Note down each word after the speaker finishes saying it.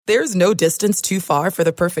There's no distance too far for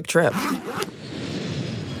the perfect trip.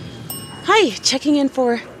 Hi, checking in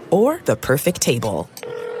for... Or the perfect table.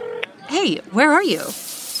 Hey, where are you?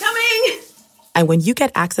 Coming! And when you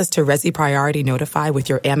get access to Resi Priority Notify with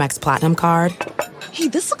your Amex Platinum card... Hey,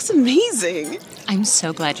 this looks amazing. I'm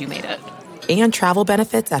so glad you made it. And travel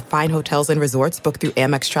benefits at fine hotels and resorts booked through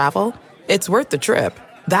Amex Travel, it's worth the trip.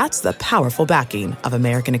 That's the powerful backing of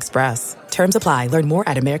American Express. Terms apply. Learn more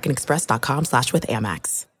at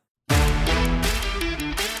americanexpress.com/withAmex.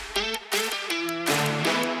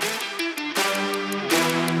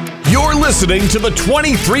 You're listening to the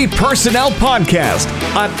 23 Personnel Podcast,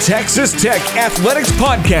 a Texas Tech athletics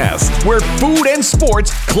podcast where food and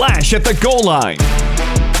sports clash at the goal line.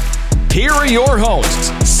 Here are your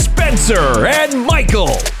hosts, Spencer and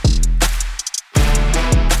Michael.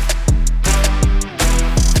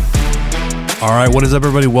 All right, what is up,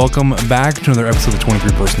 everybody? Welcome back to another episode of the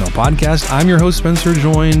 23 Personnel Podcast. I'm your host, Spencer,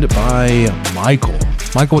 joined by Michael.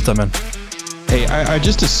 Michael, what's up, man? Hey, I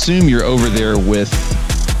just assume you're over there with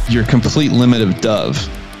your complete limit of Dove.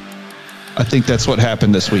 I think that's what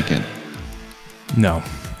happened this weekend. No.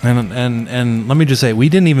 And let me just say, we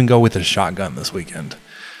didn't even go with a shotgun this weekend.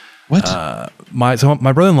 What? My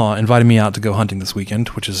brother-in-law invited me out to go hunting this weekend,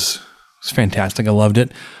 which is fantastic. I loved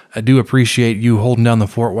it. I do appreciate you holding down the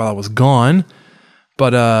fort while I was gone.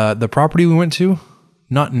 But the property we went to,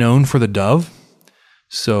 not known for the dove.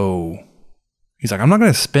 So he's like, I'm not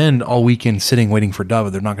going to spend all weekend sitting waiting for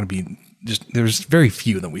dove. They're not going to be there's very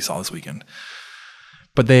few that we saw this weekend.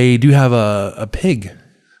 But they do have a pig,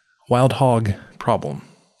 wild hog problem.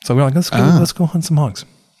 So we're like, let's go hunt some hogs.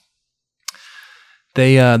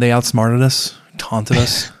 They outsmarted us, taunted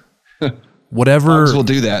us. Whatever Hogs will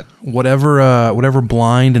do that. Whatever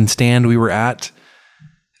blind and stand we were at,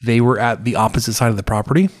 they were at the opposite side of the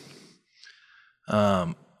property.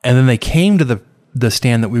 And then they came to the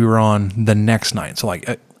stand that we were on the next night. So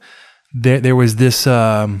like there was this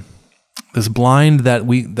blind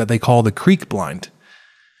that they call the creek blind.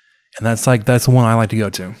 And that's the one I like to go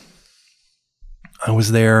to. I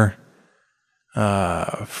was there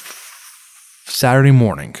Saturday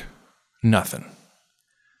morning. Nothing.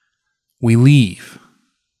 We leave.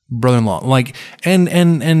 Brother-in-law. Like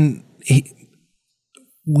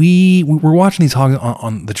we were watching these hogs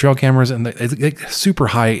on the trail cameras, and it's super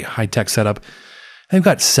high tech setup. They've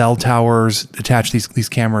got cell towers attached to these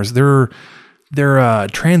cameras. They're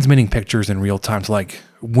transmitting pictures in real time. So like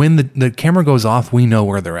when the camera goes off, we know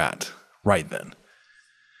where they're at right then.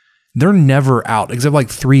 They're never out except like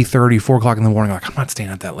 3:30, 4 o'clock in the morning. Like, I'm not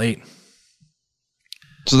staying out that late.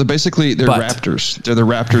 So they're raptors. They're the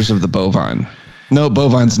raptors of the bovine. No,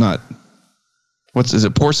 bovine's not. Is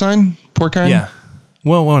it porcine? Porcine? Yeah.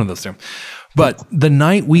 Well, one of those two. But the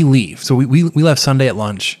night we leave, so we left Sunday at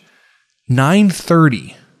lunch,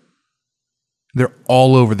 9:30. They're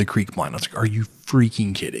all over the creek blind. I was like, are you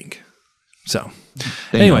freaking kidding? So,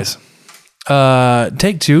 anyways,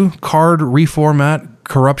 take two, card reformat,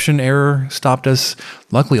 corruption error stopped us.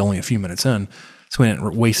 Luckily, only a few minutes in, so we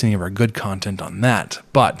didn't waste any of our good content on that.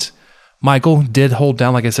 But Michael did hold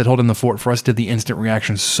down the fort for us, did the instant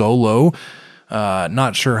reaction solo.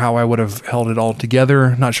 Not sure how I would have held it all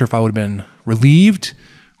together. Not sure if I would have been relieved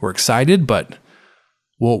or excited, but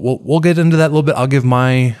we'll get into that a little bit. I'll give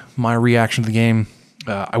my reaction to the game.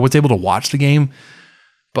 I was able to watch the game,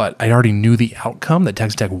 but I already knew the outcome that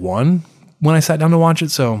Texas Tech won when I sat down to watch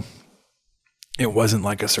it, so it wasn't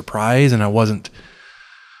like a surprise, and I wasn't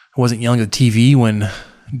yelling at the TV when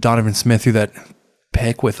Donovan Smith threw that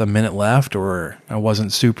pick with a minute left, or I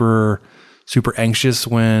wasn't super anxious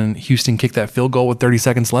when Houston kicked that field goal with 30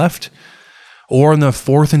 seconds left, or in the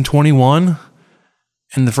 4th and 21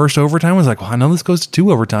 in the first overtime. I was like, well, I know this goes to 2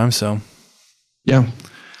 overtimes, so yeah,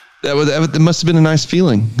 that must have been a nice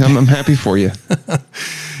feeling. I'm happy for you.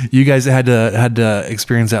 You guys had to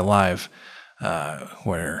experience that live,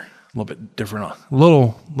 where a little bit different, a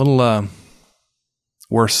little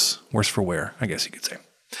worse for wear, I guess you could say.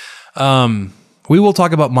 We will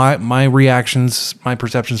talk about my reactions, my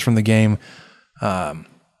perceptions from the game.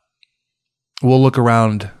 We'll look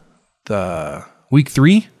around the week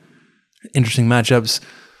 3, interesting matchups.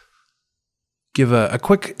 Give a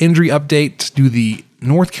quick injury update. Do the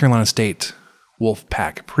North Carolina State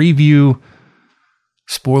Wolfpack preview.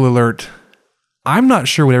 Spoiler alert, I'm not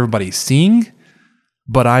sure what everybody's seeing,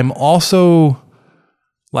 but I'm also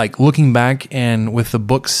like looking back, and with the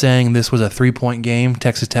book saying this was a 3-point game,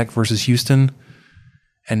 Texas Tech versus Houston,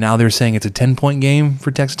 and now they're saying it's a 10-point game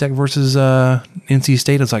for Texas Tech versus NC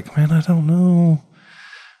State. It's like, man, I don't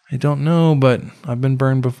know, but I've been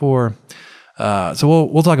burned before. So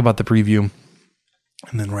we'll talk about the preview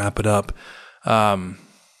and then wrap it up.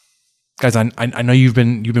 guys, I know you've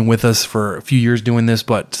been with us for a few years doing this,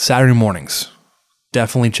 but Saturday mornings,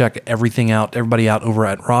 definitely check everybody out over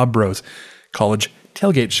at Rob Bros College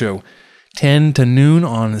Tailgate Show, 10 to noon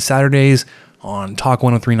on Saturdays on Talk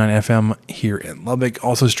 103.9 FM here in Lubbock.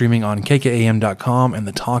 Also streaming on kkam.com and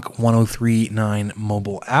the Talk 103.9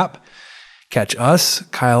 mobile app. Catch us,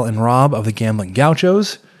 Kyle and Rob of the Gambling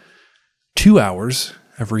Gauchos, 2 hours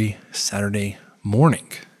every Saturday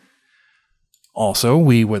morning. Also,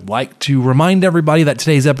 we would like to remind everybody that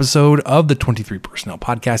today's episode of the 23 Personnel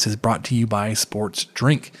Podcast is brought to you by Sports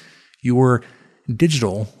Drink, your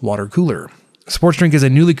digital water cooler. Sports Drink is a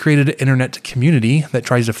newly created internet community that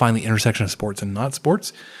tries to find the intersection of sports and not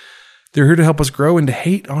sports. They're here to help us grow and to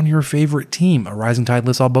hate on your favorite team. A rising tide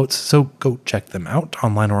lifts all boats, so go check them out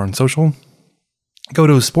online or on social. Go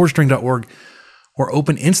to sportsdrink.org or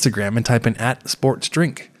open Instagram and type in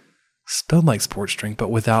 @sportsdrink. Spelled like sports drink, but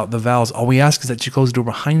without the vowels. All we ask is that you close the door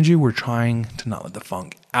behind you. We're trying to not let the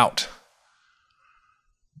funk out.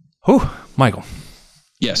 Whew, Michael.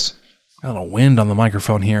 Yes. Got a little wind on the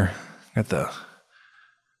microphone here. Got the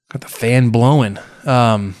fan blowing.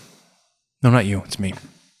 No, not you. It's me.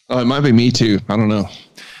 Oh, it might be me too. I don't know.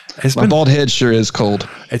 My bald head sure is cold.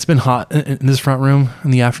 It's been hot in this front room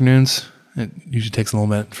in the afternoons. It usually takes a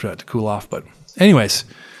little bit for that to cool off. But anyways,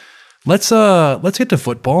 let's get to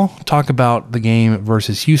football. Talk about the game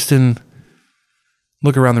versus Houston.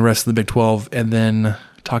 Look around the rest of the Big 12, and then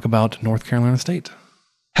talk about North Carolina State.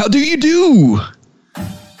 How do you do?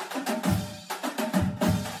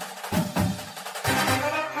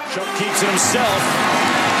 Chuck keeps it himself.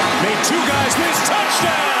 Made two guys miss.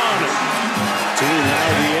 Touchdown! To now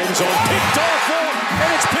the end zone. Picked off.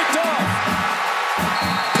 And it's picked off.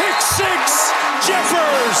 Pick six.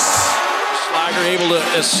 Jeffers. Sliger able to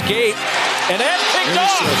escape. And then picked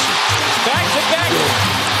off. Back-to-back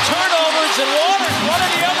turnovers. And Waters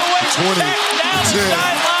running the other way. 20, Back down the 10,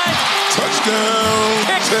 sideline. Touchdown.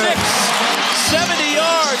 Pick 10. six. 70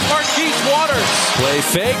 yards. Marquise Waters. Play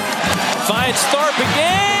fake. Finds Tharp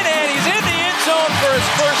again. And he's in the end zone for his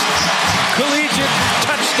first collegiate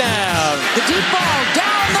touchdown. The deep ball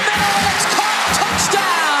down the middle. And it's caught.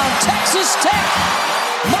 Touchdown. Texas Tech.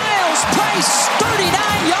 Miles Price. 39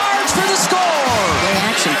 yards for the score. Play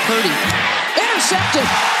action. Purdy. Intercepted.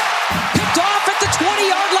 Picked off at the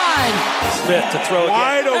 20-yard line. Smith to throw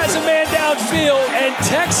Wide again. open. Has a man downfield. And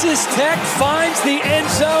Texas Tech finds the end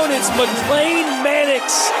zone. It's McLean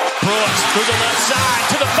Mannix. Brooks through the left side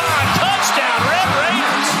to the 5. Touchdown, Red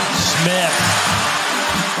Raiders. Smith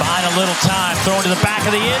buying a little time. Throwing to the back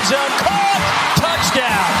of the end zone. Caught.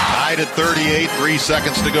 Touchdown. Tied at 38, 3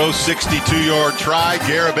 seconds to go, 62-yard try.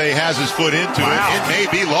 Garibay has his foot into it. It may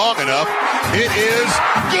be long enough. It is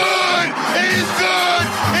good. It is good.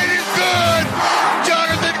 It is good.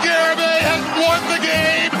 Jonathan Garibay has won the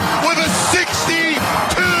game with a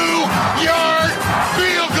 62-yard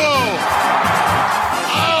field goal.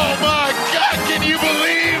 Oh my God! Can you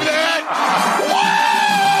believe that?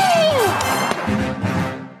 Wow!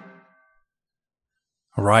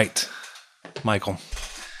 All right, Michael.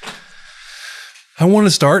 I want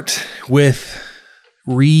to start with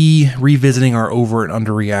revisiting our over and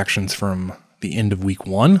under reactions from the end of week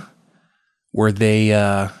 1. Were they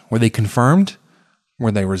confirmed?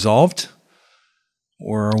 Were they resolved?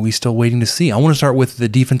 Or are we still waiting to see? I want to start with the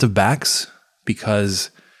defensive backs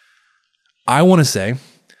because I want to say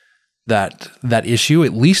that issue,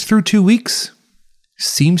 at least through 2 weeks,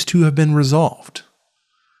 seems to have been resolved.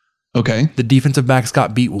 Okay. The defensive backs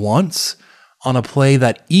got beat once on a play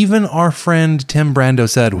that even our friend Tim Brando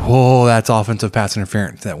said, whoa, that's offensive pass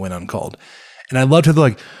interference that went uncalled. And I'd love to be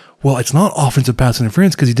like, well, it's not offensive pass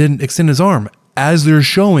interference because he didn't extend his arm. As they're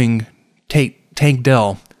showing Tank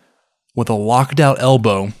Dell with a locked out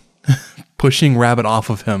elbow pushing Rabbit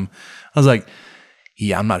off of him, I was like,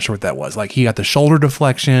 yeah, I'm not sure what that was. Like he got the shoulder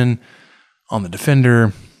deflection on the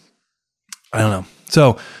defender. I don't know.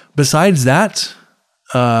 So besides that,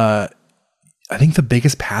 I think the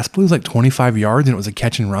biggest pass play was like 25 yards and it was a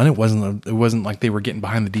catch and run. It wasn't like they were getting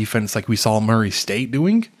behind the defense like we saw Murray State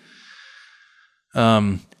doing.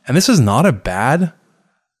 And this is not a bad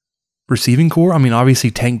receiving core. I mean,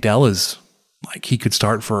 obviously Tank Dell is like, he could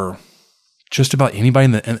start for just about anybody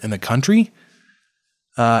in the country.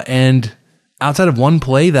 And outside of one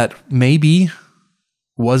play that maybe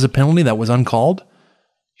was a penalty that was uncalled,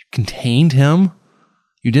 you contained him.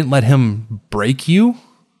 You didn't let him break you.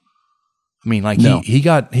 I mean, like no. he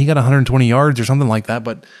got 120 yards or something like that,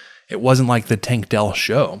 but it wasn't like the Tank Dell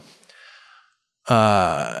show.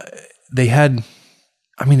 They had,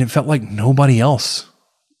 I mean, it felt like nobody else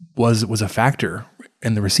was a factor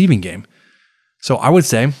in the receiving game. So I would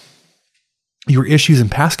say your issues in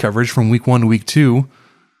pass coverage from week 1 to week 2,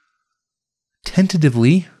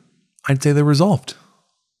 tentatively, I'd say they're resolved.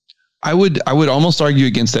 I would almost argue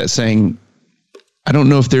against that, saying I don't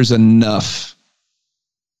know if there's enough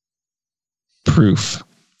proof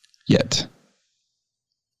yet,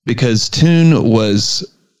 because Tune was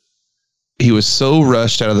so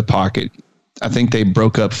rushed out of the pocket. I think they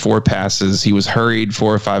broke up 4 passes. He was hurried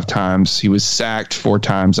 4 or 5 times. He was sacked 4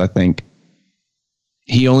 times, I think.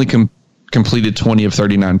 He only completed 20 of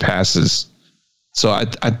 39 passes. So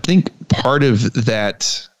I think part of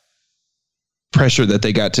that pressure that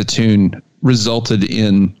they got to Tune resulted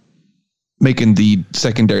in making the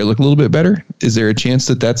secondary look a little bit better. Is there a chance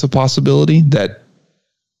that that's a possibility, that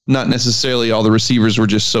not necessarily all the receivers were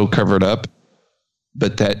just so covered up,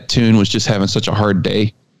 but that Tune was just having such a hard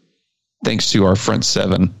day thanks to our front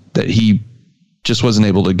 7 that he just wasn't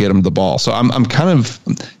able to get him the ball? So I'm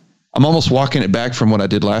almost walking it back from what I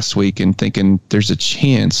did last week and thinking there's a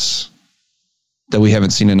chance that we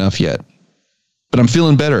haven't seen enough yet. But I'm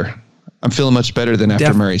feeling better. I'm feeling much better than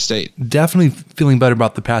after Murray State. Definitely feeling better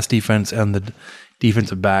about the pass defense and the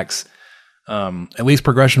defensive backs. At least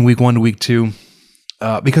progression week 1 to week 2.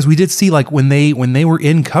 Because we did see, like, when they were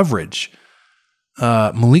in coverage,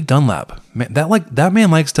 Malik Dunlap, man, that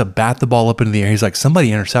man likes to bat the ball up into the air. He's like,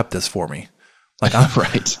 somebody intercept this for me. Like,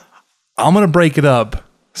 right. I'm going to break it up.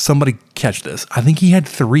 Somebody catch this. I think he had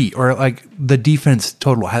 3, or like the defense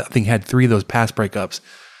total, I think, had 3 of those pass breakups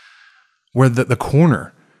where the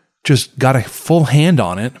corner just got a full hand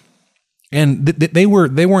on it, and they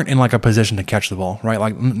weren't in like a position to catch the ball, right?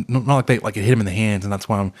 Like, not like it hit him in the hands, and that's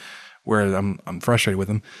why I'm frustrated with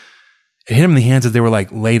him. It hit him in the hands as they were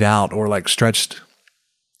like laid out or like stretched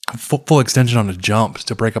full extension on a jump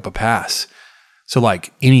to break up a pass. So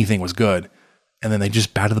like anything was good, and then they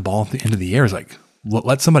just batted the ball into the air. It's like,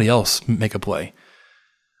 let somebody else make a play.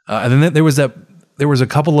 And then there was a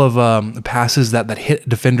couple of passes that hit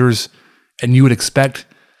defenders, and you would expect,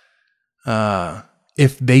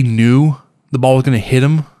 if they knew the ball was going to hit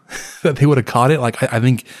them, that they would have caught it. Like I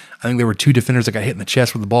think there were 2 defenders that got hit in the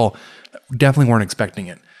chest with the ball. Definitely weren't expecting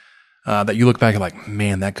it. That you look back and like,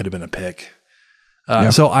 man, that could have been a pick.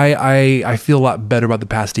 So I feel a lot better about the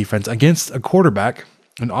pass defense against a quarterback,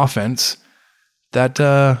 an offense that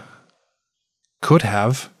could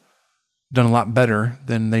have done a lot better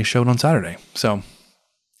than they showed on Saturday. So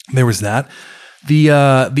there was that. The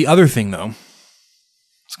other thing, though,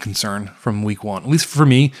 concern from week 1, at least for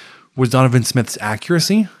me, was Donovan Smith's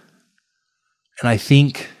accuracy. And I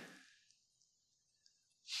think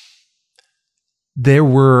there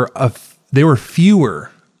were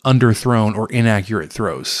fewer underthrown or inaccurate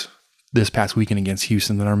throws this past weekend against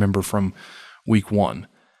Houston than I remember from week 1.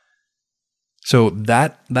 So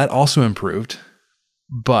that also improved,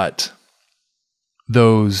 but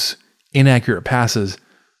those inaccurate passes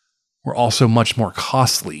were also much more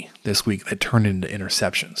costly this week that turned into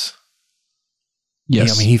interceptions.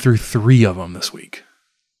 Yes. I mean, he threw 3 of them this week.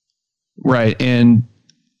 Right. And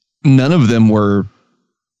none of them were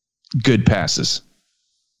good passes.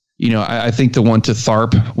 You know, I think the one to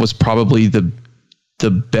Tharp was probably the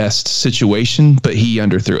best situation, but he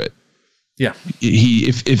underthrew it. Yeah.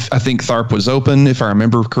 If I think Tharp was open, if I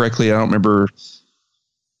remember correctly, I don't remember.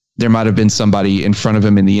 There might have been somebody in front of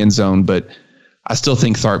him in the end zone, but I still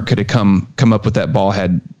think Tharp could have come up with that ball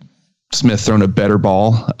had Smith thrown a better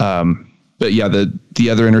ball. But yeah, the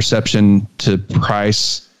other interception to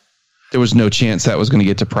Price, there was no chance that was going to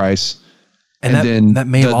get to Price. And then that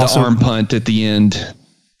may the arm punt at the end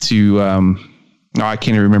to I can't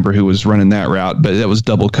even remember who was running that route, but that was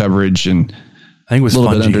double coverage, and I think it was a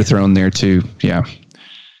little bit underthrown there too. Yeah.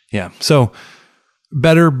 Yeah. So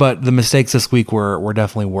better, but the mistakes this week were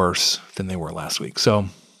definitely worse than they were last week. So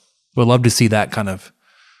we'd love to see that kind of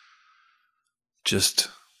just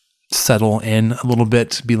settle in a little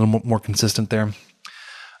bit, be a little more consistent there.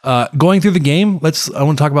 Going through the game, I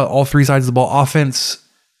want to talk about all 3 sides of the ball. Offense,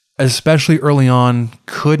 especially early on,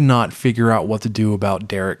 could not figure out what to do about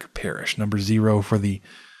Derek Parrish, number 0 for the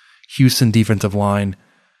Houston defensive line.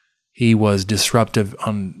 He was disruptive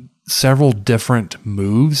on several different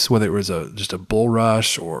moves, whether it was just a bull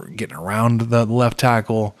rush or getting around the left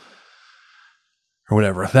tackle or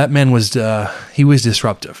whatever. That man was he was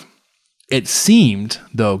disruptive. It seemed,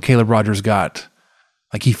 though, Caleb Rogers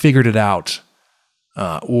he figured it out,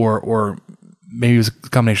 or maybe it was a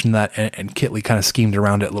combination of that and Kitley kind of schemed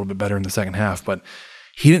around it a little bit better in the second half, but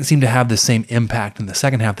he didn't seem to have the same impact in the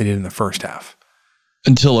second half they did in the first half.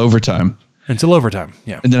 Until overtime,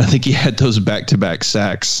 yeah. And then I think he had those back-to-back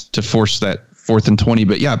sacks to force that 4th and 20.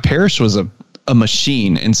 But yeah, Parrish was a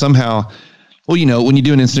machine, and somehow Well, when you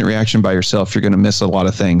do an instant reaction by yourself, you're going to miss a lot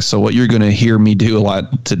of things. So what you're going to hear me do a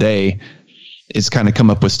lot today is kind of come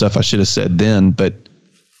up with stuff I should have said then. But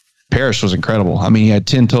Parrish was incredible. I mean, he had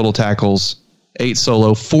 10 total tackles, 8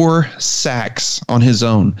 solo, 4 sacks on his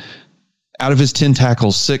own. Out of his 10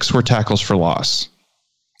 tackles, 6 were tackles for loss.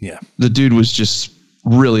 Yeah. The dude was just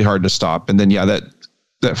really hard to stop. And then,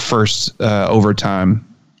 that first overtime,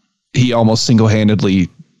 he almost single-handedly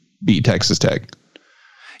beat Texas Tech.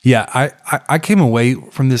 Yeah, I came away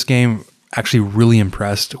from this game actually really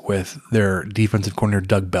impressed with their defensive coordinator,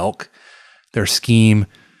 Doug Belk, their scheme,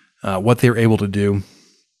 what they were able to do.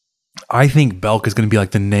 I think Belk is going to be like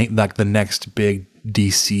the next big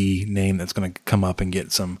DC name that's going to come up and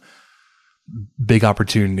get some big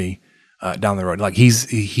opportunity down the road. Like he,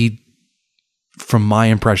 from my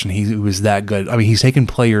impression, he was that good. I mean, he's taken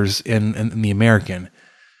players in the American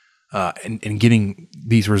and getting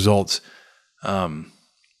these results.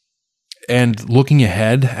 And looking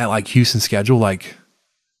ahead at like Houston's schedule, like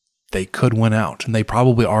they could win out, and they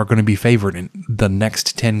probably are going to be favored in the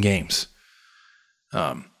next 10 games.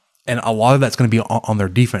 And a lot of that's going to be on their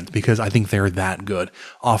defense because I think they're that good.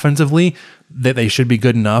 Offensively, that they should be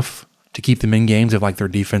good enough to keep them in games if like their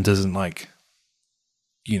defense isn't like,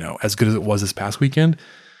 as good as it was this past weekend.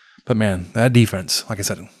 But man, that defense, like I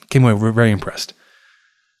said, came away very impressed.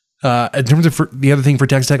 In terms of the other thing for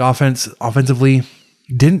Texas Tech offensively,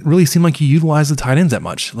 didn't really seem like you utilized the tight ends that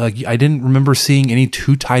much. Like I didn't remember seeing any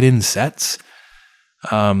 2 tight end sets.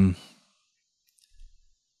 Didn't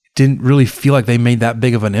really feel like they made that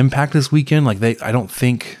big of an impact this weekend. Like I don't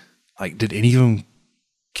think like did any of them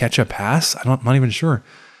catch a pass? I'm not even sure.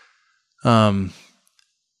 I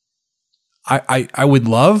would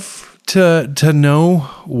love to know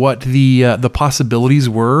what the possibilities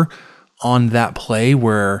were on that play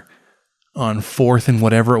where on 4th and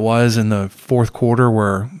whatever it was in the 4th quarter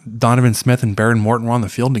where Donovan Smith and Baron Morton were on the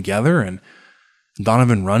field together and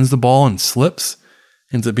Donovan runs the ball and slips,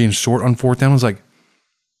 ends up being short on 4th down. I was like,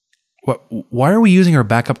 what? Why are we using our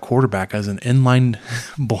backup quarterback as an inline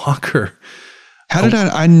blocker? How did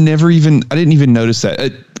I didn't even notice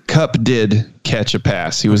that. Cup did catch a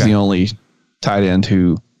pass. He was the only tight end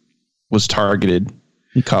who was targeted.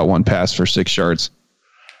 He caught 1 pass for 6 yards.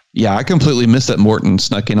 Yeah, I completely missed that Morton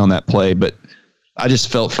snuck in on that play, but I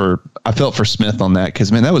felt for Smith on that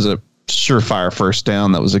because, man, that was a surefire first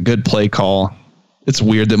down. That was a good play call. It's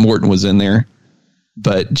weird that Morton was in there,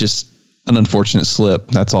 but just an unfortunate slip.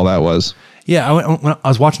 That's all that was. Yeah, when I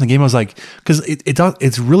was watching the game, I was like, because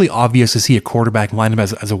it's really obvious to see a quarterback line up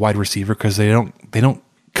as a wide receiver because they don't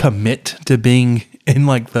commit to being in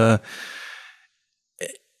like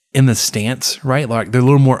in the stance, right? Like they're a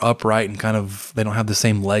little more upright and kind of, they don't have the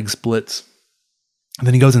same leg splits. And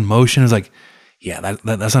then he goes in motion. It's like, yeah,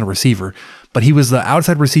 that's not a receiver, but he was the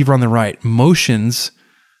outside receiver on the right, motions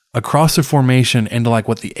across the formation into like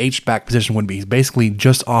what the H-back position would be. He's basically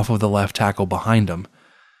just off of the left tackle behind him.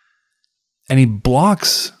 And he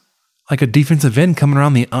blocks like a defensive end coming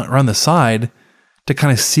around the side to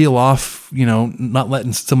kind of seal off, not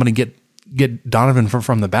letting somebody get Donovan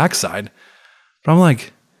from the backside. But I'm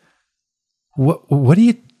like, what are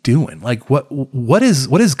you doing? Like what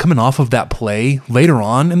is coming off of that play later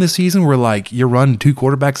on in the season where like you run 2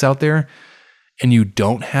 quarterbacks out there and you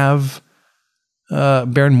don't have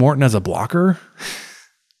Baron Morton as a blocker?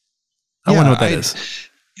 I wonder what that is.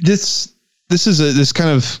 This is kind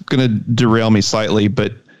of going to derail me slightly,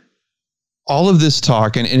 but all of this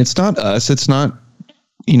talk, and it's not us, it's not,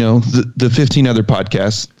 the 15 other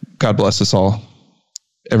podcasts, God bless us all,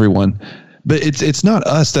 everyone. But it's not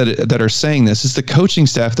us that are saying this. It's the coaching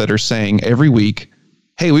staff that are saying every week,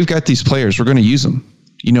 hey, we've got these players. We're going to use them.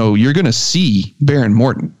 You're going to see Baron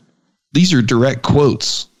Morton. These are direct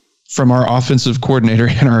quotes from our offensive coordinator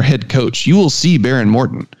and our head coach. You will see Baron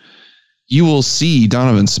Morton. You will see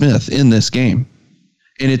Donovan Smith in this game.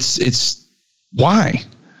 And it's why?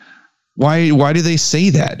 Why do they say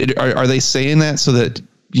that? Are they saying that so that,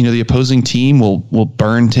 the opposing team will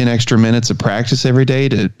burn 10 extra minutes of practice every day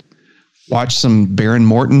to watch some Baron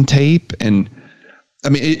Morton tape? And I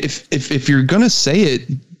mean, if you're going to say it,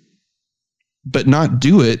 but not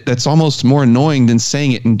do it, that's almost more annoying than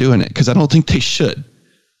saying it and doing it. Because I don't think they should.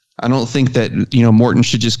 I don't think that, Morton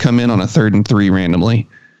should just come in on a 3rd and 3 randomly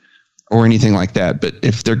or anything like that. But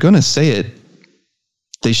if they're going to say it,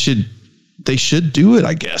 they should do it,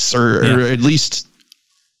 I guess, or at least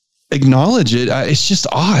acknowledge it. It's just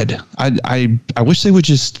odd. I wish they would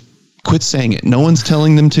just quit saying it. No one's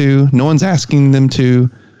telling them to. No one's asking them to.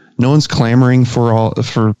 No one's clamoring for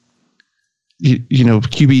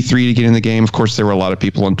QB3 to get in the game. Of course, there were a lot of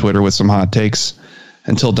people on Twitter with some hot takes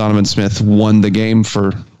until Donovan Smith won the game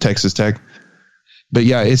for Texas Tech. But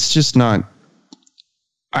yeah, it's just not.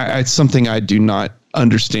 It's something I do not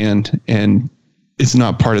understand, and it's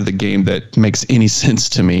not part of the game that makes any sense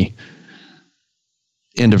to me.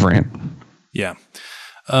 End of rant. Yeah.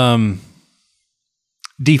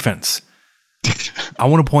 Defense. I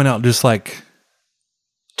want to point out just like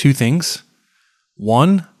two things.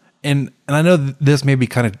 One, and I know this may be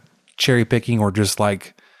kind of cherry picking or just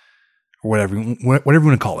like whatever you want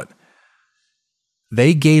to call it.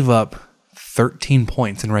 They gave up 13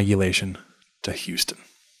 points in regulation to Houston.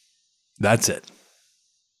 That's it.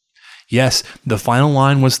 Yes, the final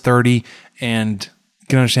line was 30, and you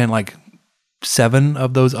can understand like 7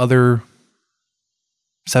 of those other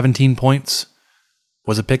 17 points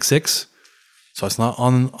was a pick six. So it's not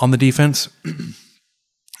on the defense.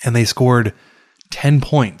 And they scored 10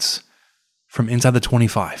 points from inside the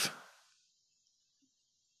 25.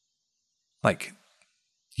 Like,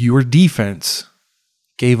 your defense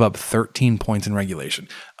gave up 13 points in regulation.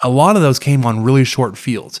 A lot of those came on really short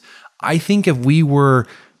fields. I think if we were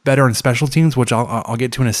better in special teams, which I'll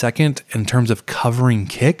get to in a second, in terms of covering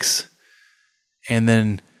kicks, and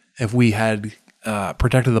then if we had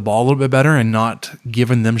protected the ball a little bit better and not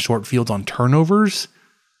given them short fields on turnovers,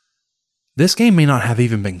 this game may not have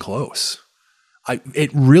even been close. It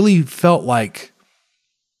really felt like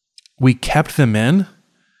we kept them in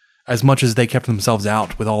as much as they kept themselves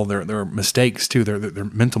out with all their mistakes too, their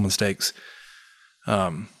mental mistakes.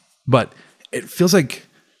 But it feels like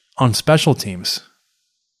on special teams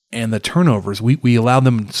and the turnovers, we allowed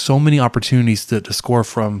them so many opportunities to score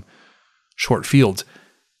from short fields,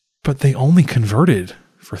 but they only converted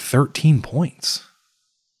for 13 points.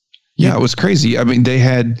 Yeah, it was crazy. I mean, they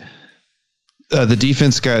had the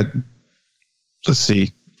defense got, let's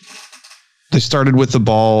see, they started with the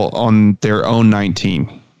ball on their own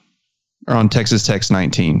 19, or on Texas Tech's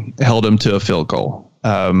 19, held them to a field goal.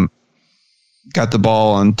 Got the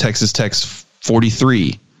ball on Texas Tech's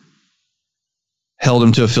 43, held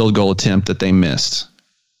them to a field goal attempt that they missed.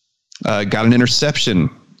 Got an interception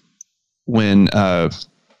when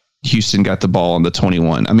Houston got the ball on the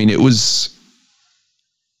 21. I mean, it was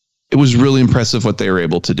really impressive what they were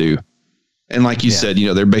able to do. And like you said,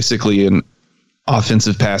 they're basically an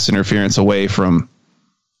offensive pass interference away from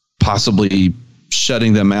possibly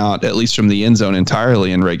shutting them out, at least from the end zone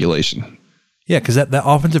entirely in regulation. Yeah, because that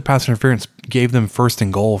offensive pass interference gave them first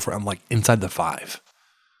and goal from like inside the 5.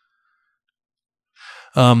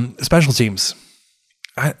 Special teams.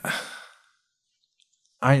 I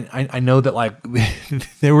know that like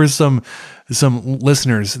there were some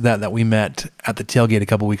listeners that we met at the tailgate a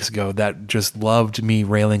couple weeks ago that just loved me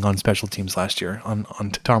railing on special teams last year on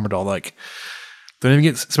Tarmadol. Like, don't even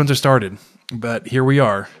get Spencer started, but here we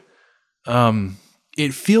are.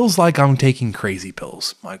 It feels like I'm taking crazy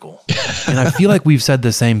pills, Michael, and I feel like we've said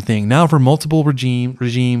the same thing now for multiple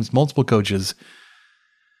regimes, multiple coaches.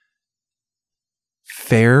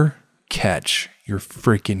 Fair catch your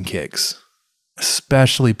freaking kicks,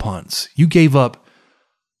 especially punts. You gave up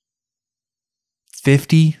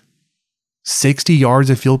 50, 60 yards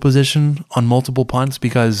of field position on multiple punts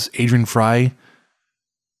because Adrian Fry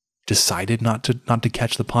decided not to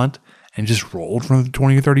catch the punt and just rolled from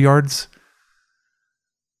 20 or 30 yards.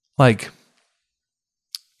 Like,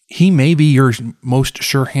 he may be your most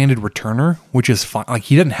sure-handed returner, which is fine. Like,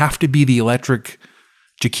 he doesn't have to be the electric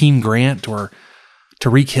Jakeem Grant or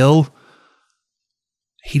Tariq Hill.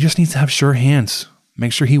 He just needs to have sure hands.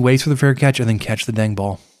 Make sure he waits for the fair catch and then catch the dang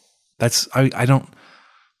ball. That's, we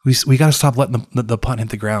got to stop letting the punt hit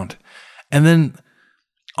the ground. And then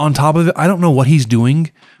on top of it, I don't know what he's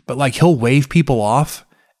doing, but like he'll wave people off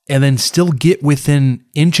and then still get within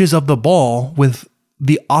inches of the ball with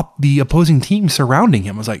the opposing team surrounding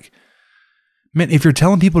him. I was like, man, if you're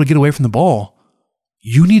telling people to get away from the ball,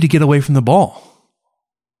 you need to get away from the ball.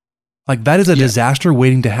 Like, that is a disaster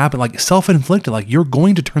waiting to happen. Like, self-inflicted. Like, you're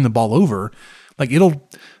going to turn the ball over. Like, it'll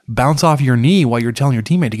bounce off your knee while you're telling your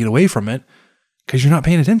teammate to get away from it because you're not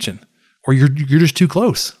paying attention or you're just too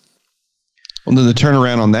close. Well, then the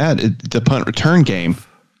turnaround on that, the punt return game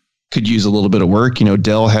could use a little bit of work.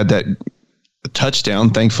 Dell had that touchdown,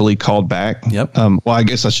 thankfully called back. Yep. Well, I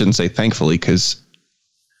guess I shouldn't say thankfully because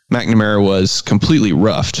McNamara was completely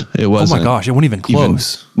roughed. It wasn't. Oh my gosh, it wasn't even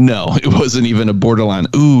close. No, it wasn't even a borderline.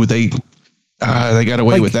 Ooh, they got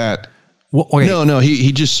away with that. Well, okay. No,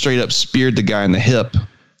 he just straight up speared the guy in the hip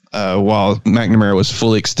while McNamara was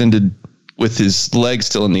fully extended with his leg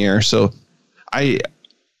still in the air. So I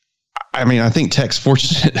mean, I think Tech's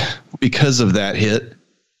fortunate because of that hit.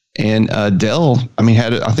 And Dell,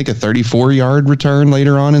 had I think a 34-yard return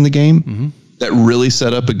later on in the game that really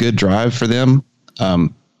set up a good drive for them.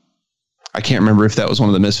 I can't remember if that was one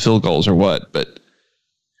of the missed field goals or what, but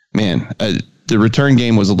man, the return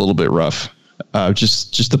game was a little bit rough.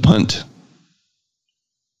 Just the punt,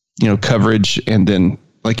 coverage. And then,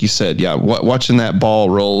 like you said, watching that ball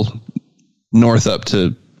roll north up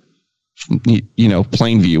to,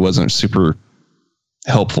 Plainview wasn't super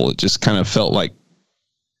helpful. It just kind of felt like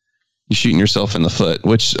you're shooting yourself in the foot,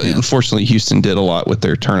 which unfortunately Houston did a lot with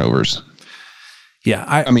their turnovers.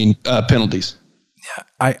 Yeah. Penalties. Yeah.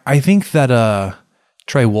 I think that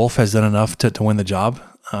Trey Wolff has done enough to win the job.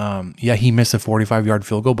 He missed a 45-yard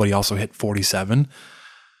field goal, but he also hit 47.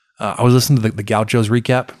 I was listening to the Gauchos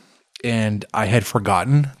recap, and I had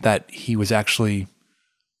forgotten that he was actually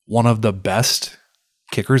one of the best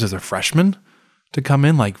kickers as a freshman to come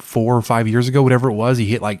in like 4 or 5 years ago, whatever it was. He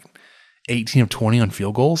hit like 18 of 20 on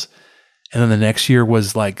field goals. And then the next year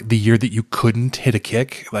was like the year that you couldn't hit a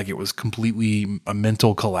kick. Like it was completely a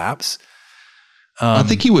mental collapse. I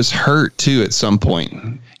think he was hurt too at some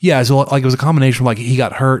point. Yeah, so like it was a combination of like he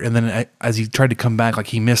got hurt, and then as he tried to come back, like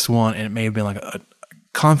he missed one, and it may have been like a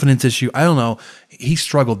confidence issue. I don't know. He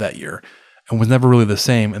struggled that year and was never really the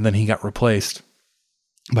same. And then he got replaced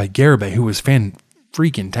by Garibay, who was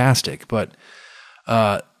freaking-tastic. But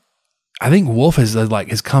I think Wolff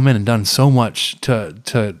has come in and done so much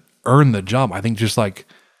to earn the job. I think just like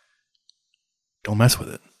don't mess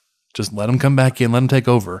with it. Just let him come back in, let him take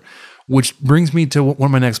over. Which brings me to one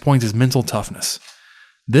of my next points is mental toughness.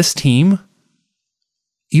 This team,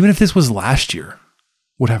 even if this was last year,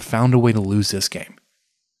 would have found a way to lose this game.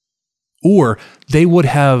 Or they would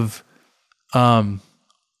have, whether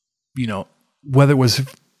it was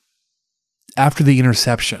after the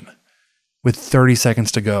interception with 30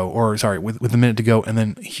 seconds to go, with a minute to go, and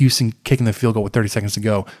then Houston kicking the field goal with 30 seconds to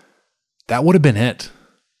go, that would have been it.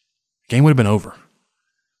 Game would have been over.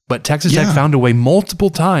 But Texas Tech found a way multiple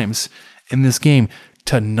times in this game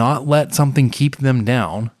to not let something keep them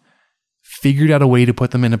down, figured out a way to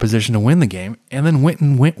put them in a position to win the game, and then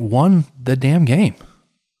won the damn game.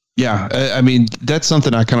 Yeah, that's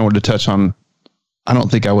something I kind of wanted to touch on. I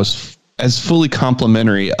don't think I was as fully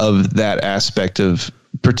complimentary of that aspect of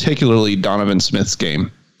particularly Donovan Smith's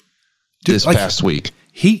game this past week.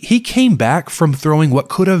 He came back from throwing what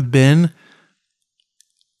could have been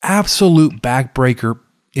absolute backbreaker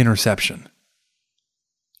interception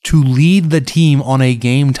to lead the team on a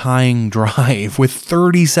game-tying drive with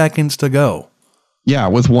 30 seconds to go. Yeah,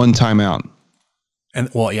 with one timeout. And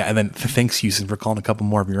then thanks Houston for calling a couple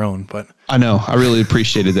more of your own. But I know, I really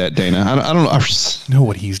appreciated that, Dana. I don't know. I know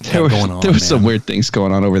what he's going on. There was some weird things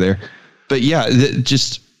going on over there, but yeah,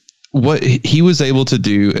 just what he was able to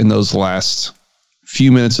do in those last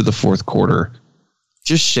few minutes of the fourth quarter.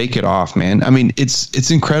 Just shake it off, man. I mean, it's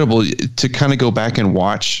incredible to kind of go back and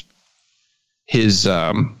watch his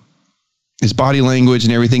body language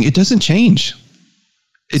and everything. It doesn't change.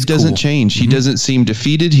 It doesn't change. He doesn't seem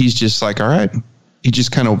defeated. He's just like, all right. He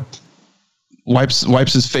just kind of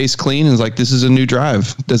wipes his face clean and is like, this is a new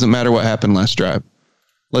drive. Doesn't matter what happened last drive.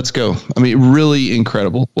 Let's go. I mean, really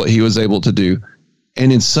incredible what he was able to do.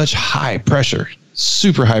 And in such high pressure,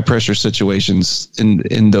 super high pressure situations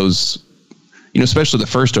in those, especially the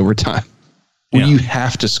first overtime, when you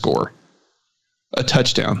have to score a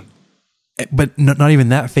touchdown. But not even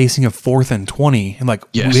that, facing a 4th and 20, and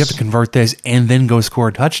we have to convert this and then go score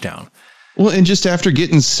a touchdown. Well, and just after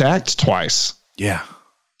getting sacked twice. Yeah.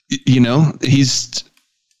 He's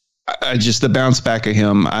the bounce back of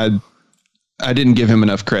him. I didn't give him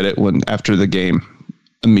enough credit after the game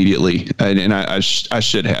immediately. And I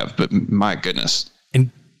should have, but my goodness. And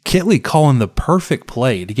Kitley calling the perfect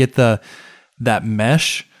play to get that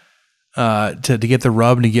mesh, to get the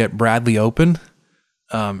rub and to get Bradley open.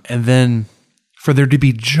 And then for there to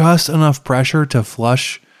be just enough pressure to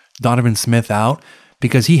flush Donovan Smith out,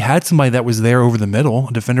 because he had somebody that was there over the middle,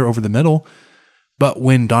 a defender over the middle. But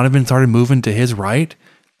when Donovan started moving to his right,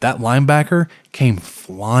 that linebacker came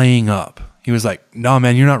flying up. He was like, no,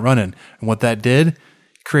 man, you're not running. And what that did,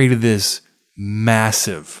 created this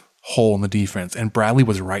massive hole in the defense. And Bradley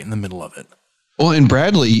was right in the middle of it. Well, and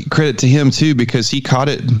Bradley, credit to him too, because he caught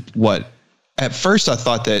it, at first I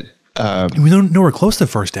thought that... we don't nowhere close to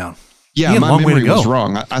first down. Yeah, my memory was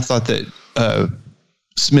wrong. I thought that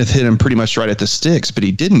Smith hit him pretty much right at the sticks, but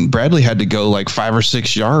he didn't. Bradley had to go like 5 or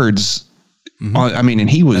 6 yards. And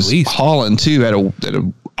he was hauling too at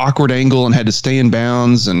a awkward angle and had to stay in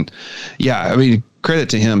bounds. And yeah, credit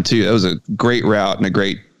to him too. That was a great route and a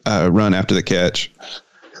great run after the catch.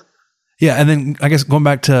 Yeah, and then I guess going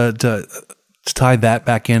back to tie that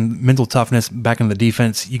back in, mental toughness back into the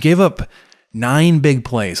defense. You gave up 9 big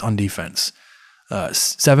plays on defense,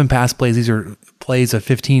 7 pass plays. These are plays of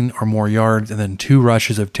 15 or more yards, and then 2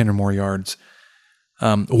 rushes of 10 or more yards.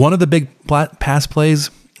 One of the big pass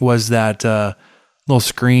plays was that little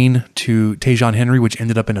screen to Tajon Henry, which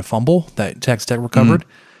ended up in a fumble that Texas Tech recovered.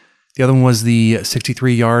 The other one was the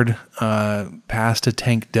 63-yard pass to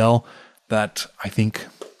Tank Dell that I think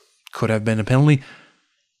could have been a penalty.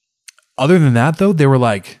 Other than that, though, they were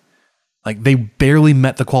like they barely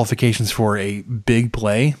met the qualifications for a big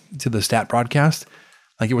play to the stat broadcast.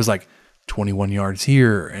 Like it was like 21 yards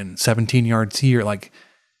here and 17 yards here. Like,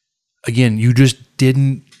 again, you just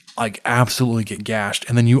didn't absolutely get gashed.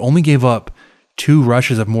 And then you only gave up 2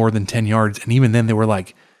 rushes of more than 10 yards. And even then they were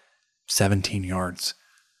like 17 yards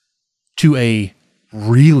to a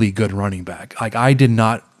really good running back. Like, I did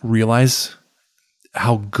not realize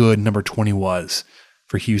how good number 20 was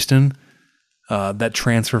for Houston. That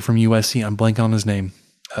transfer from USC, I'm blanking on his name,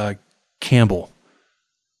 Campbell.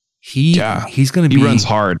 He's going to be, he runs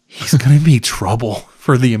hard. He's going to be trouble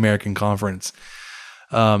for the American Conference.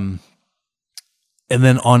 And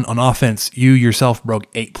then on offense, you yourself broke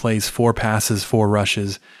 8 plays, 4 passes, 4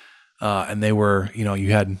 rushes. And they were, they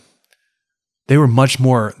had much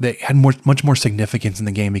more significance in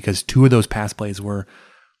the game because 2 of those pass plays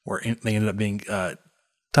they ended up being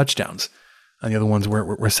touchdowns. And the other ones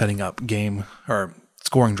were setting up game or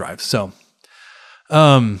scoring drives. So,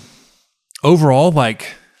 overall,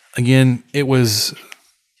 again, it was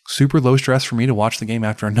super low stress for me to watch the game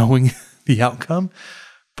after knowing the outcome.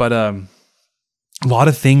 But a lot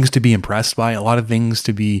of things to be impressed by, a lot of things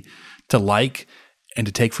to like and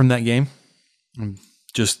to take from that game.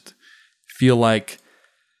 Just feel like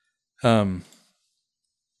the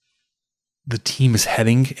team is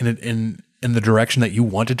heading in the direction that you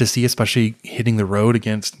wanted to see, especially hitting the road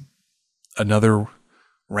against another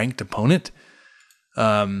ranked opponent.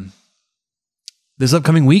 This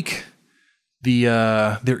upcoming week,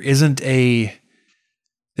 there isn't a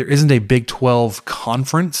Big 12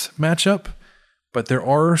 conference matchup, but there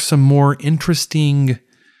are some more interesting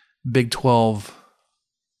interesting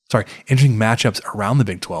matchups around the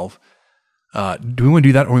Big 12. Do we want to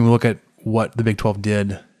do that, or we look at what the Big 12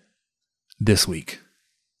 did this week?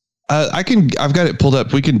 I've got it pulled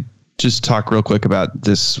up. We can just talk real quick about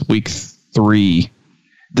this week 3.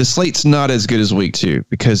 The slate's not as good as week 2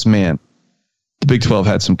 because, man, the Big 12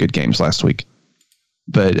 had some good games last week.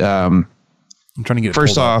 But I'm trying to get it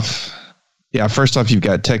first off, you've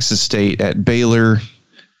got Texas State at Baylor,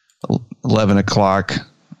 11 o'clock.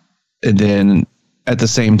 And then at the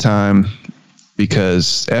same time,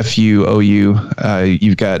 because FU, OU,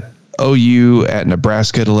 you've got OU at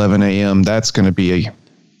Nebraska at 11 a.m. That's going to be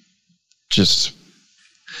just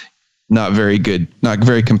not very good, not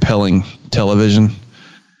very compelling television.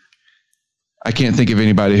 I can't think of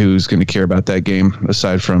anybody who's going to care about that game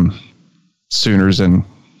aside from Sooners and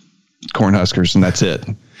Cornhuskers, and that's it.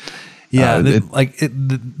 Yeah, the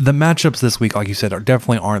matchups this week, like you said,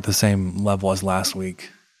 aren't the same level as last week.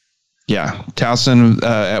 Yeah, Towson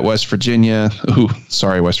at West Virginia.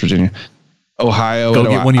 West Virginia. Ohio. Go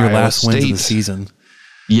get one of your Iowa last State. wins of the season.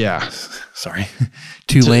 Yeah. Sorry.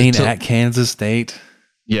 Tulane at Kansas State.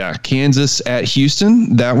 Yeah, Kansas at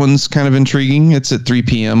Houston. That one's kind of intriguing. It's at 3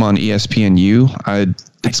 p.m. on ESPNU.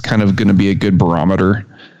 It's kind of going to be a good barometer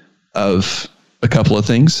of a couple of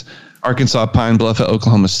things. Arkansas Pine Bluff at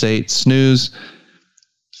Oklahoma State. Snooze.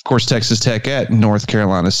 Of course, Texas Tech at North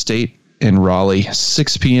Carolina State in Raleigh.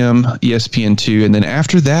 6 p.m. ESPN2. And then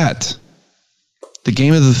after that,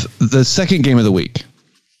 the second game of the week,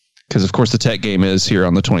 because of course the Tech game is here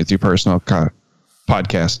on the 23 Personnel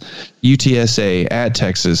podcast. UTSA at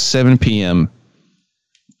Texas, 7 p.m.,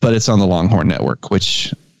 but it's on the Longhorn Network,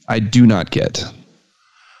 which I do not get.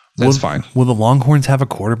 That's fine. Will the Longhorns have a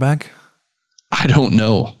quarterback? I don't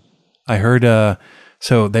know. I heard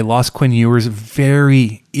so they lost Quinn Ewers,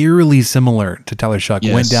 very eerily similar to Tyler Shuck.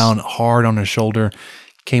 Yes. Went down hard on his shoulder,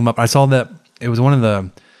 came up. I saw that it was one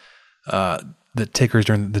of the tickers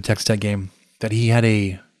during the Texas Tech game that he had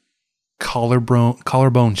a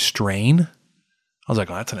collarbone strain. I was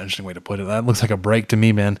like, oh, that's an interesting way to put it. That looks like a break to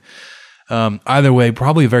me, man. Either way,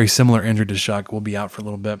 probably a very similar injury to Shuck. Will be out for a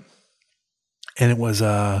little bit. And it was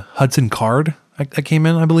Hudson Card that came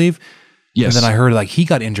in, I believe. Yes. And then I heard he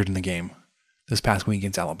got injured in the game this past week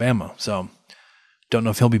against Alabama. So don't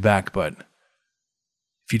know if he'll be back, but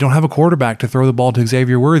if you don't have a quarterback to throw the ball to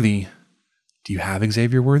Xavier Worthy, do you have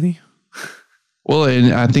Xavier Worthy? Well,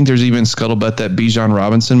 and I think there's even scuttlebutt that Bijan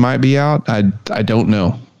Robinson might be out. I don't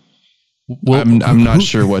know. Well, I'm not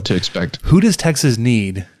sure what to expect. Who does Texas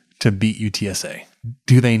need to beat UTSA?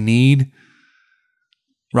 Do they need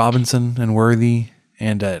Robinson and Worthy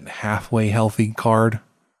and a halfway healthy Card?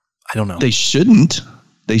 I don't know. They shouldn't.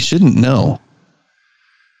 They shouldn't know.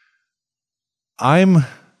 I don't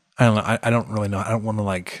know. I don't really know. I don't want to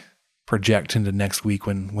project into next week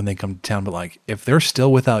when they come to town. But like, if they're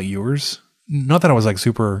still without Ewers, not that I was like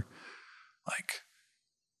super like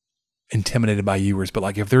intimidated by Ewers, but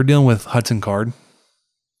like if they're dealing with Hudson Card,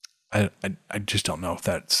 I just don't know if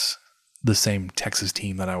that's the same Texas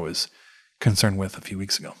team that I was concerned with a few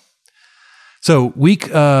weeks ago. So week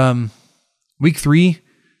 3,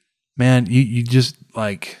 man, you just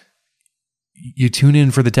like, you tune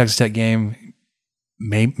in for the Texas Tech game.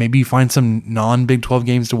 Maybe you find some non-Big 12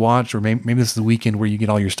 games to watch, or maybe this is the weekend where you get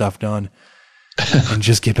all your stuff done and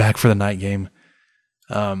just get back for the night game.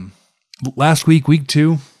 Last week, week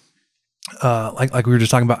 2, like we were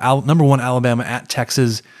just talking about, number 1 Alabama at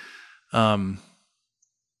Texas.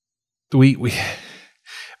 We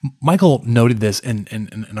Michael noted this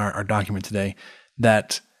in our document today,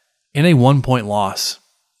 that in a 1-point loss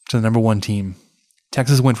to the number 1 team,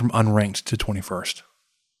 Texas went from unranked to 21st.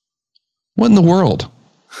 What in the world?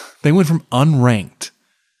 They went from unranked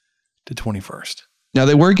to 21st. Now,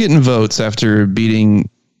 they were getting votes after beating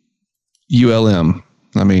ULM.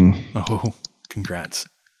 I mean, oh, congrats.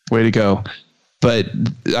 Way to go. But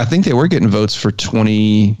I think they were getting votes for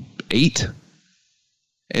 28.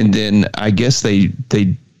 And then I guess they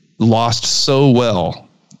lost so well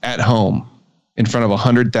at home in front of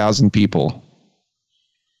 100,000 people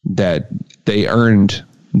that they earned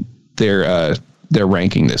their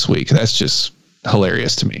ranking this week. That's just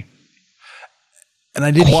hilarious to me. And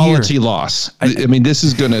I did quality loss. I mean, this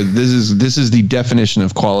is the definition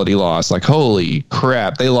of quality loss. Like, holy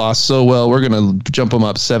crap, they lost so well. We're going to jump them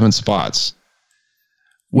up 7 spots.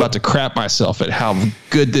 About to crap myself at how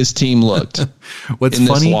good this team looked. What's in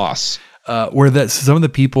funny, this loss. Where that some of the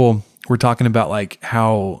people were talking about like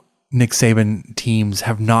how Nick Saban teams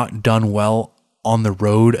have not done well on the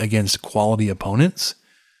road against quality opponents.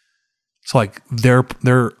 So like their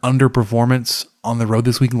underperformance on the road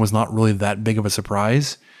this weekend was not really that big of a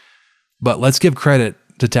surprise. But let's give credit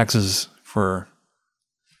to Texas for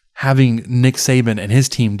having Nick Saban and his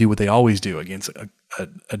team do what they always do against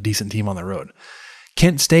a decent team on the road.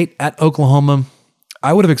 Kent State at Oklahoma.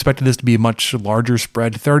 I would have expected this to be a much larger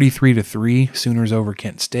spread, 33-3, Sooners over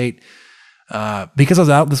Kent State. Because I was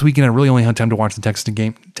out this weekend, I really only had time to watch the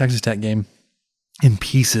Texas Tech game in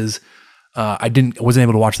pieces. I wasn't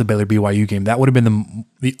able to watch the Baylor BYU game. That would have been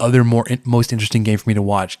the other most interesting game for me to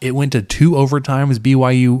watch. It went to 2 overtimes.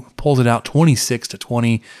 BYU pulls it out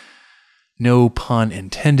 26-20. No pun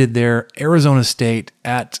intended there. Arizona State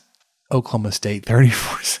at Oklahoma State,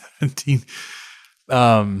 34-17.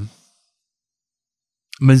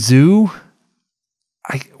 Mizzou,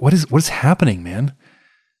 what is happening, man?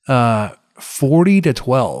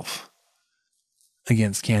 40-12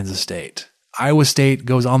 against Kansas State. Iowa State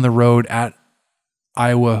goes on the road at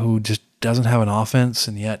Iowa, who just doesn't have an offense,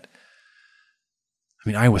 and yet, I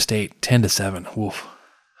mean, Iowa State 10-7. Woof.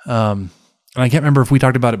 And I can't remember if we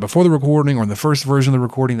talked about it before the recording or in the first version of the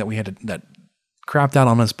recording that we had that crapped out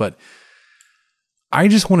on us, but I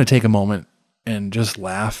just want to take a moment and just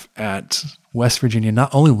laugh at West Virginia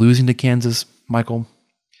not only losing to Kansas, Michael,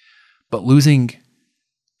 but losing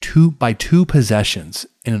by 2 possessions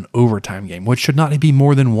in an overtime game, which should not be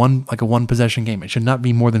more than one possession game. It should not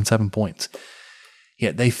be more than 7 points.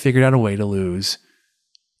 Yet they figured out a way to lose,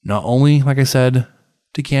 not only, like I said,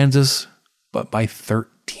 to Kansas, but by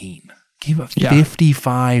 13. Gave up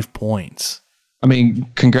 55 points. I mean,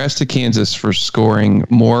 congrats to Kansas for scoring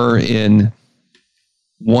more in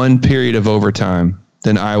one period of overtime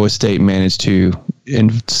than Iowa State managed to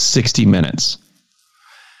in 60 minutes.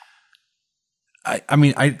 I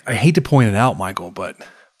mean, I hate to point it out, Michael, but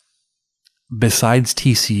besides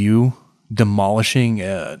TCU demolishing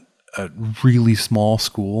a really small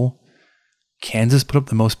school, Kansas put up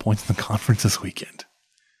the most points in the conference this weekend.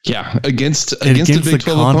 Yeah, against a Big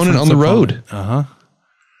 12 opponent on the road. Uh-huh.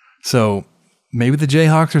 So maybe the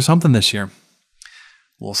Jayhawks are something this year.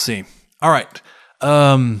 We'll see. All right.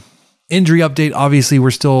 Injury update. Obviously, we're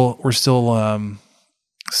still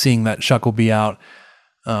seeing that Shuck will be out.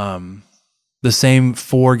 The same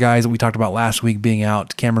 4 guys that we talked about last week being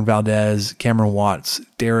out: Cameron Valdez, Cameron Watts,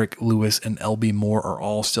 Derek Lewis, and LB Moore are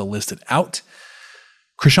all still listed out.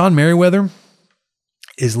 Krishan Merriweather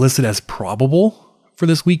is listed as probable for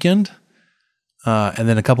this weekend. And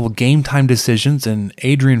then a couple of game time decisions in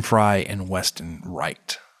Adrian Fry and Weston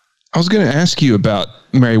Wright. I was going to ask you about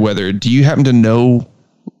Merriweather. Do you happen to know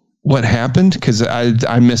what happened? Because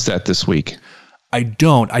I missed that this week. I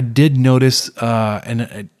don't. I did notice,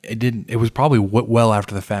 and it was probably well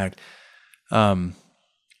after the fact,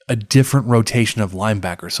 a different rotation of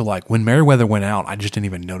linebackers. So like when Merriweather went out, I just didn't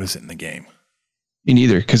even notice it in the game. Me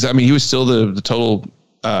neither. Because I mean, he was still the total.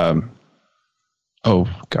 Oh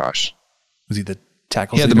gosh, was he the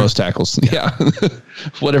tackles. He had the most tackles. Yeah.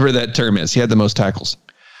 Whatever that term is. He had the most tackles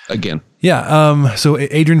again. Yeah. So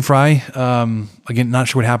Adrian Fry, again, not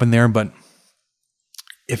sure what happened there, but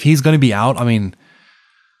if he's going to be out, I mean,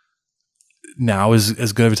 now is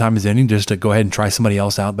as good of a time as any just to go ahead and try somebody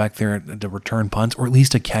else out back there to return punts, or at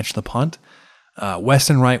least to catch the punt.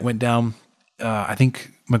 Weston Wright went down. I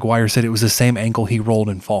think McGuire said it was the same ankle he rolled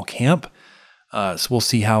in fall camp. So we'll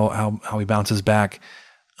see how he bounces back.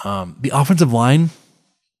 The offensive line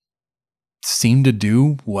seemed to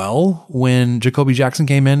do well when Jacoby Jackson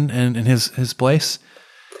came in his place.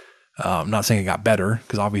 I'm not saying it got better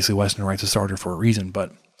because obviously Weston Wright's a starter for a reason,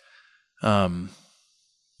 but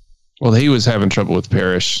well, he was having trouble with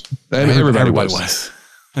Parrish. Everybody was.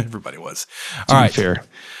 Everybody was. All right. Fair.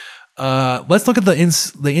 Let's look at the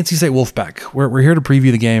NC State Wolfpack. We're here to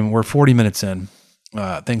preview the game. We're 40 minutes in.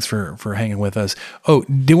 Thanks for hanging with us. Oh,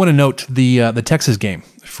 do want to note the Texas game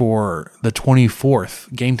for the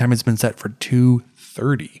 24th. Game time has been set for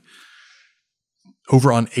 2:30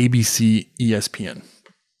 over on ABC ESPN.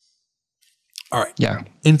 All right. Yeah.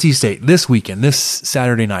 NC State this weekend, this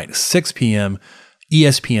Saturday night, 6 p.m.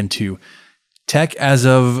 ESPN2. Tech, as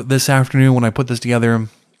of this afternoon when I put this together,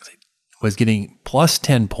 was getting plus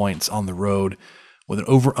 10 points on the road with an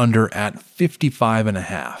over-under at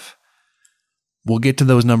 55.5. We'll get to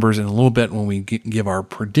those numbers in a little bit when we give our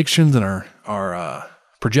predictions and our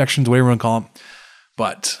projections, whatever you want to call them.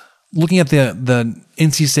 But looking at the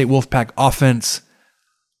NC State Wolfpack offense,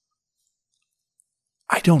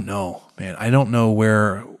 I don't know, man. I don't know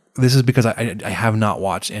where this is because I have not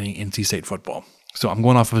watched any NC State football. So I'm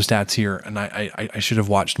going off of stats here, and I should have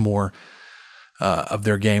watched more of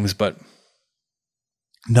their games, but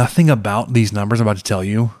nothing about these numbers I'm about to tell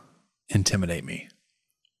you intimidate me.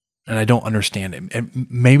 And I don't understand it. And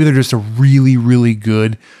maybe they're just a really, really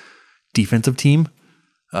good defensive team,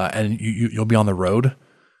 and you'll be on the road.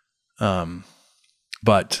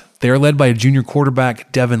 But they're led by a junior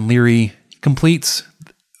quarterback, Devin Leary. Completes.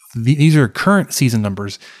 These are current season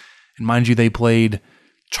numbers. And mind you, they played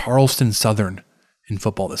Charleston Southern in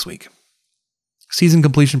football this week. Season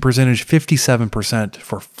completion percentage, 57%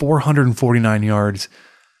 for 449 yards,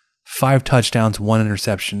 5 touchdowns, 1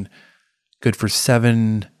 interception. Good for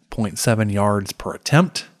 7.7 yards per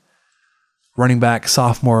attempt. Running back,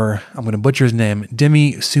 sophomore, I'm going to butcher his name,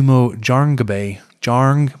 Demi Sumo Jarngbayi.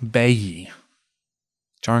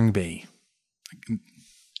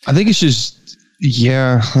 I think it's just,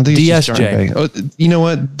 I think it's DSJ. Oh, you know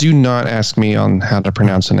what? Do not ask me on how to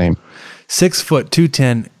pronounce the name. 6 foot,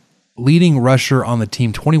 210, leading rusher on the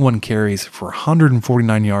team, 21 carries for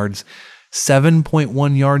 149 yards,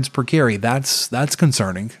 7.1 yards per carry. That's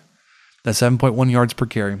concerning. That 7.1 yards per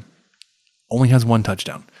carry. Only has 1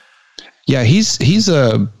 touchdown. Yeah, he's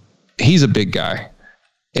a big guy.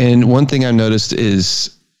 And one thing I noticed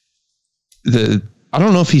is I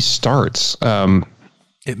don't know if he starts.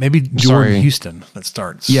 It may be Jordan Houston that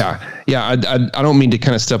starts. Yeah. I don't mean to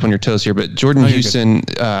kind of step on your toes here, but Jordan Houston,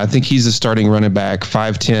 I think he's the starting running back,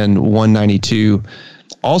 5'10", 192,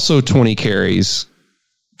 also 20 carries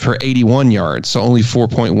for 81 yards, so only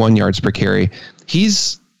 4.1 yards per carry.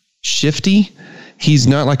 He's shifty. He's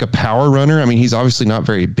not like a power runner. I mean, he's obviously not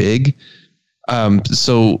very big.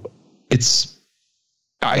 So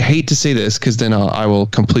I hate to say this because then I will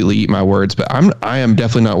completely eat my words, but I am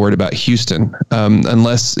definitely not worried about Houston.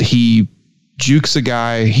 Unless he jukes a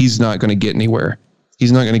guy, he's not going to get anywhere.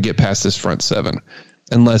 He's not going to get past this front 7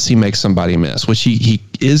 unless he makes somebody miss, which he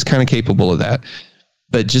is kind of capable of that.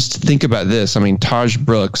 But just think about this. I mean, Taj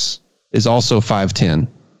Brooks is also 5'10",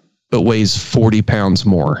 but weighs 40 pounds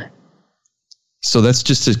more. So that's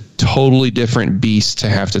just a totally different beast to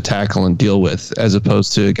have to tackle and deal with as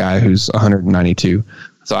opposed to a guy who's 192.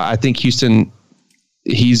 So I think Houston,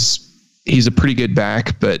 he's a pretty good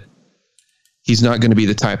back, but he's not going to be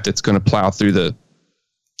the type that's going to plow through the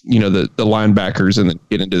linebackers and then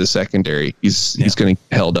get into the secondary. He's going to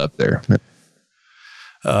be held up there.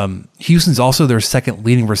 Houston's also their second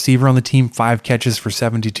leading receiver on the team, 5 catches for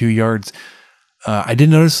 72 yards. I did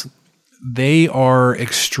notice they are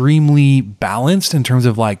extremely balanced in terms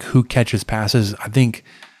of like who catches passes. I think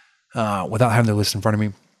without having the list in front of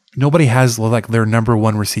me, nobody has like their number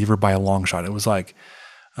 1 receiver by a long shot. It was like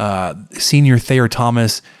senior Thayer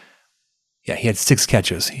Thomas. Yeah, he had 6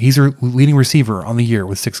 catches. He's their leading receiver on the year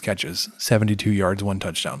with 6 catches, 72 yards, 1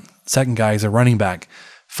 touchdown. Second guy is a running back,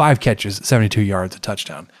 5 catches, 72 yards, a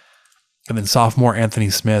touchdown. And then sophomore Anthony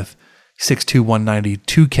Smith, 6'2", 190,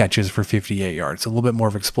 2 catches for 58 yards. A little bit more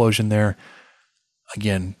of explosion there.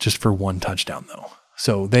 Again, just for 1 touchdown though.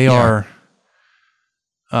 So they are,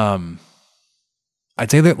 I I'd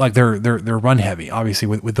say that like they're run heavy. Obviously,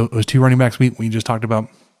 with those two running backs we just talked about,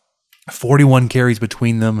 41 carries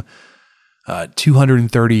between them,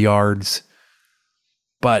 230 yards.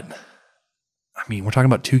 But I mean, we're talking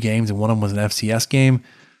about 2 games, and one of them was an FCS game.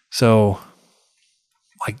 So,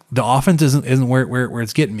 like, the offense isn't where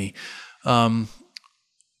it's getting me.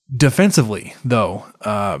 Defensively, though,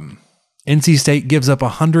 NC State gives up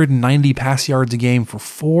 190 pass yards a game for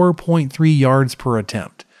 4.3 yards per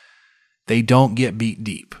attempt. They don't get beat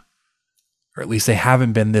deep, or at least they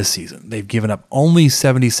haven't been this season. They've given up only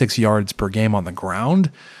 76 yards per game on the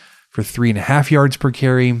ground for 3.5 yards per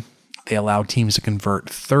carry. They allow teams to convert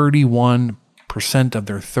 31% of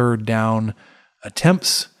their third down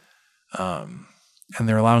attempts, and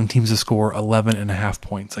they're allowing teams to score 11.5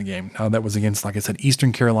 points a game. Now, that was against, like I said, East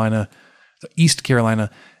Carolina,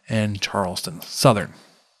 and Charleston Southern.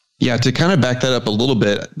 Yeah, to kind of back that up a little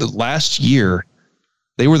bit, the last year,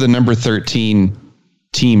 they were the number 13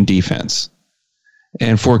 team defense.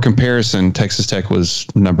 And for comparison, Texas Tech was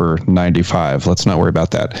number 95. Let's not worry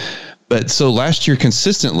about that. But so last year,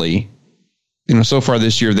 consistently, so far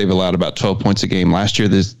this year, they've allowed about 12 points a game. Last year,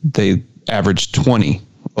 they averaged 20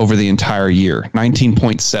 over the entire year,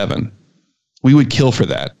 19.7. We would kill for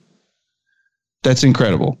that. That's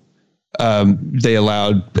incredible. They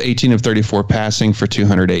allowed 18 of 34 passing for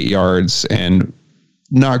 208 yards and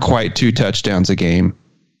not quite 2 touchdowns a game.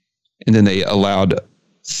 And then they allowed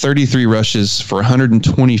 33 rushes for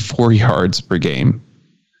 124 yards per game.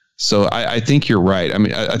 So I think you're right. I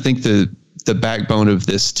mean, I think the backbone of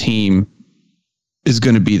this team is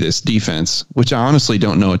going to be this defense, which I honestly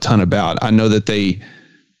don't know a ton about. I know that they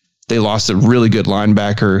lost a really good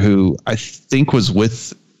linebacker who I think was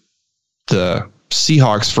with the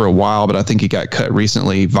Seahawks for a while, but I think he got cut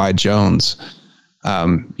recently, Vi Jones.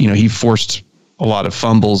 He forced a lot of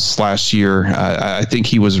fumbles last year. I think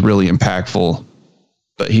he was really impactful,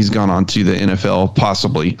 but he's gone on to the NFL,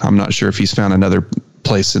 possibly. I'm not sure if he's found another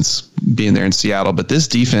place since being there in Seattle, but this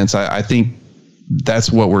defense, I think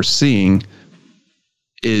that's what we're seeing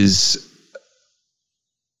is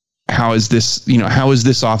how is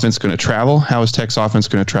this offense going to travel? How is Tech's offense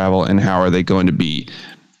going to travel? And how are they going to be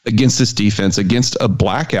against this defense, against a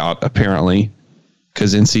blackout, apparently,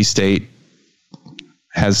 because NC State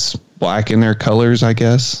has black in their colors, I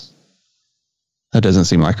guess. That doesn't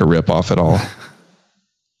seem like a ripoff at all.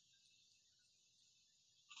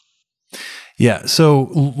 Yeah, so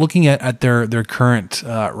looking at their current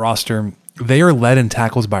roster, they are led in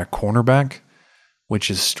tackles by a cornerback, which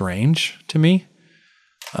is strange to me.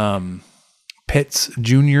 Pitts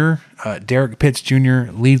Jr., Derek Pitts Jr.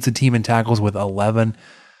 leads the team in tackles with 11.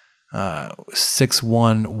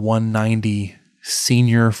 6'1", 190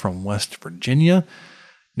 senior from West Virginia.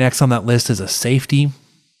 Next on that list is a safety,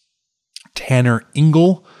 Tanner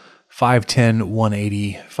Engel, 5'10",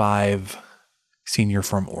 185 senior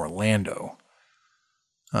from Orlando.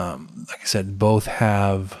 Like I said, both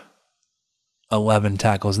have 11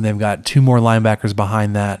 tackles, and they've got 2 more linebackers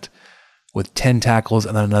behind that with 10 tackles,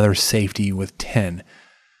 and then another safety with 10.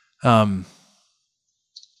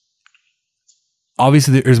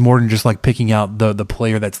 Obviously, there's more than just like picking out the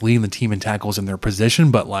player that's leading the team in tackles in their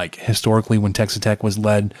position, but like historically, when Texas Tech was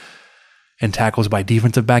led in tackles by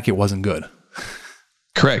defensive back, it wasn't good.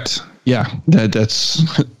 Correct. Yeah, that's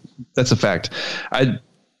a fact. I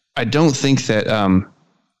don't think that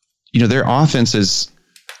their offense is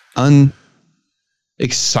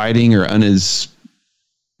unexciting or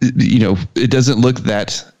it doesn't look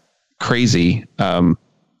that crazy.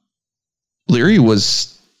 Leary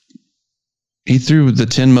he threw the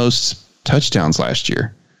 10 most touchdowns last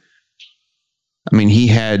year. I mean, he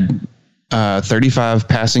had 35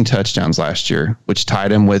 passing touchdowns last year, which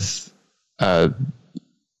tied him with no,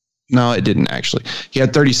 it didn't actually. He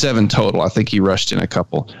had 37 total. I think he rushed in a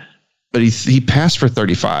couple. But he passed for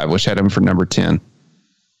 35, which had him for number 10.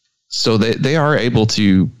 So they are able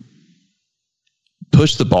to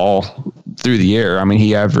push the ball through the air. I mean,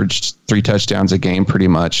 he averaged 3 touchdowns a game pretty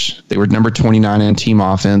much. They were number 29 in team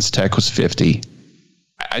offense. Tech was 50.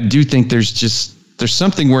 I do think there's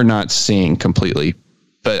something we're not seeing completely.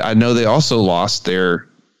 But I know they also lost their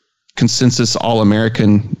consensus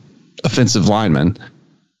All-American offensive lineman.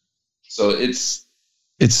 So it's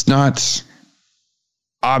not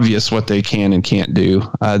obvious what they can and can't do.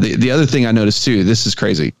 The other thing I noticed too, this is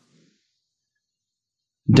crazy.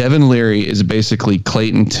 Devin Leary is basically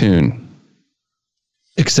Clayton Tune,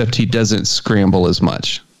 except he doesn't scramble as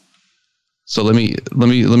much. So let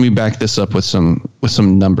me back this up with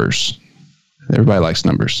some numbers. Everybody likes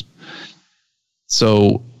numbers.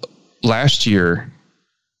 So last year,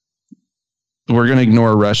 we're going to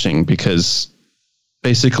ignore rushing because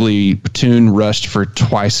basically Tune rushed for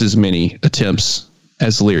twice as many attempts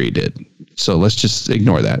as Leary did. So let's just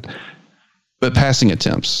ignore that. But passing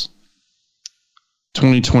attempts,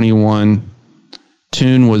 2021,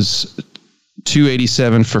 Tune was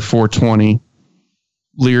 287 for 420.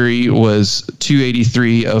 Leary was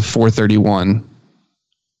 283 of 431.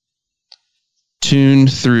 Tune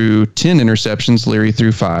threw 10 interceptions. Leary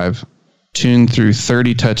threw 5. Tune threw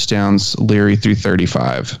 30 touchdowns. Leary threw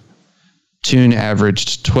 35. Tune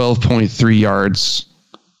averaged 12.3 yards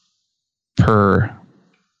per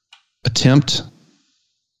attempt,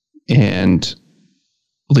 and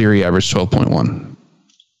Leary averaged 12.1.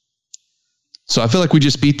 So I feel like we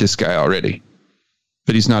just beat this guy already,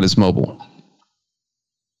 but he's not as mobile.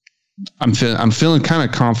 I'm feeling kind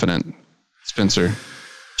of confident, Spencer,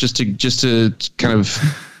 just to kind of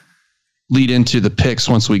lead into the picks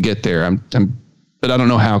once we get there. But I don't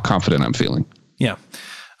know how confident I'm feeling. Yeah.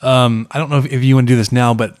 I don't know if you want to do this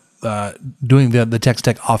now, but doing the Texas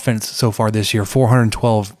Tech offense so far this year,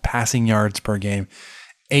 412 passing yards per game,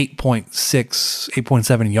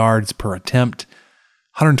 8.7 yards per attempt,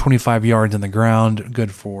 125 yards on the ground,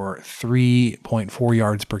 good for 3.4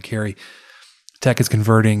 yards per carry. Tech is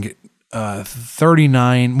converting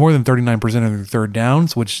more than 39% of their third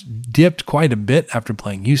downs, which dipped quite a bit after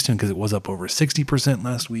playing Houston because it was up over 60%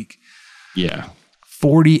 last week. Yeah.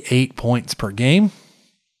 48 points per game.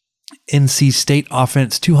 NC State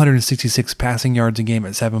offense, 266 passing yards a game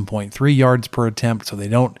at 7.3 yards per attempt. So they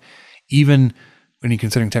don't, even when you're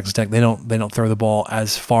considering Texas Tech, they don't throw the ball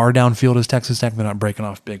as far downfield as Texas Tech. They're not breaking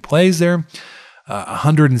off big plays there.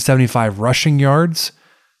 175 rushing yards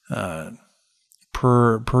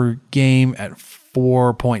per game at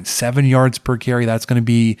 4.7 yards per carry. That's going to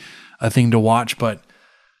be a thing to watch. But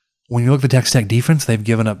when you look at the Texas Tech defense, they've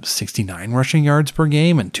given up 69 rushing yards per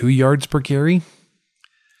game and 2 yards per carry.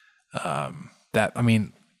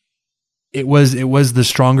 It was the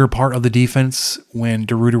stronger part of the defense when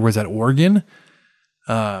DeRuyter was at Oregon.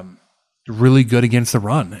 Really good against the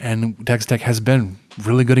run, and Texas Tech has been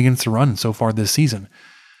really good against the run so far this season.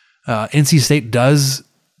 NC State does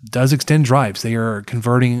extend drives. They are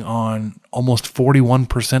converting on almost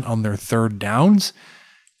 41% on their third downs.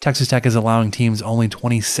 Texas Tech is allowing teams only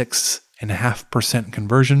 26.5%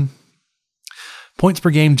 conversion. Points per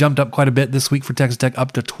game jumped up quite a bit this week for Texas Tech,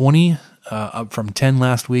 up to 20, up from 10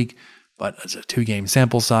 last week, but it's a 2-game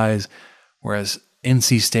sample size, whereas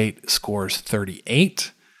NC State scores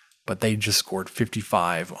 38, but they just scored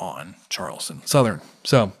 55 on Charleston Southern.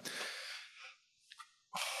 So,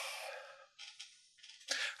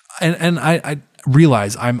 and I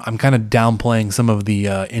realize I'm kind of downplaying some of the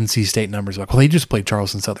NC State numbers. Like, well, they just played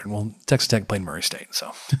Charleston Southern. Well, Texas Tech played Murray State,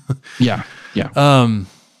 so yeah.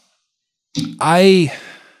 I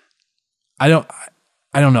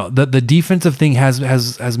don't know. The defensive thing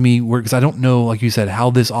has me worried because I don't know, like you said,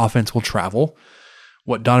 how this offense will travel,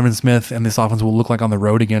 what Donovan Smith and this offense will look like on the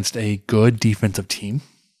road against a good defensive team,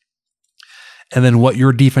 and then what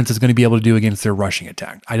your defense is going to be able to do against their rushing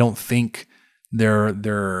attack. I don't think their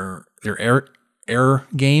air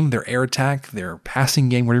game, their air attack, their passing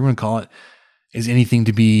game, whatever you want to call it, is anything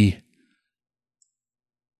to be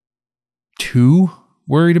too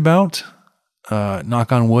worried about.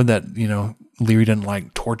 Knock on wood that, Leary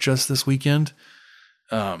didn't torch us this weekend.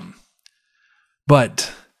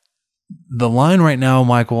 But the line right now,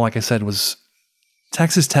 Michael, like I said, was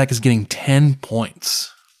Texas Tech is getting 10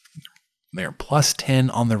 points. They're plus 10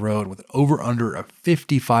 on the road with an over-under of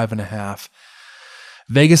 55.5.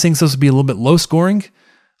 Vegas thinks this will be a little bit low scoring.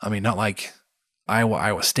 I mean, not like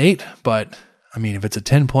Iowa State, but I mean, if it's a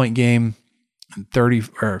 10-point game and 30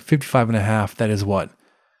 or 55.5, that is what?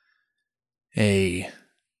 A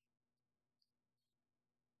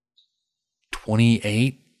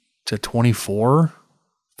 28 to 24,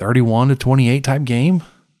 31 to 28 type game.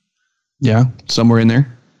 Yeah, somewhere in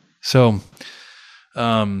there. So,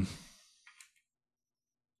 I'm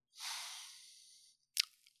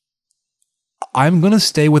going to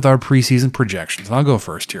stay with our preseason projections. I'll go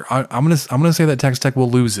first here. I'm going to say that Texas Tech will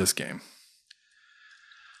lose this game.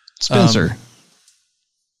 Spencer.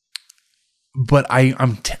 But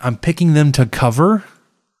I'm picking them to cover.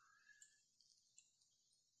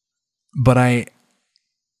 But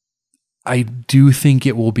I do think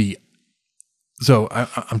it will be. So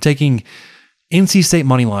I'm taking NC State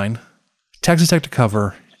money line, Texas Tech to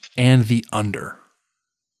cover, and the under.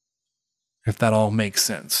 If that all makes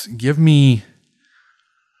sense, give me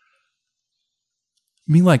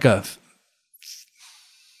like a.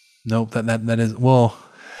 Nope, that is well.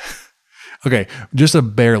 Okay, just a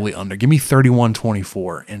barely under. Give me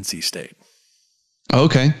 31-24 NC State.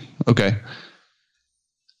 Okay.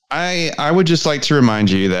 I would just like to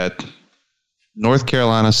remind you that North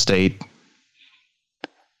Carolina State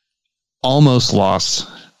almost lost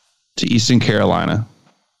to Eastern Carolina.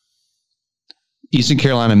 Eastern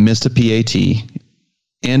Carolina missed a PAT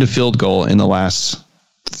and a field goal in the last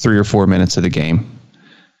 3 or 4 minutes of the game.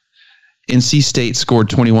 NC State scored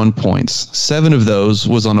 21 points. 7 of those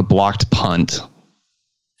was on a blocked punt.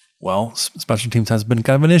 Well, special teams has been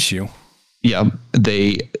kind of an issue. Yeah,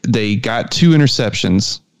 they got 2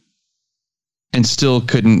 interceptions and still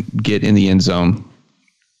couldn't get in the end zone.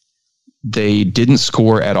 They didn't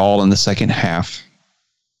score at all in the second half.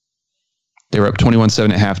 They were up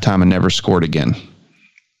 21-7 at halftime and never scored again.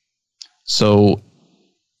 So,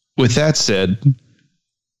 with that said,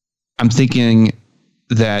 I'm thinking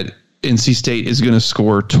that NC State is going to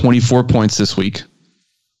score 24 points this week.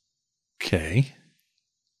 Okay.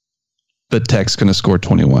 But Tech's going to score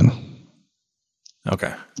 21.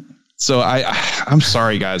 Okay. So I'm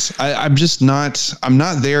sorry, guys. I'm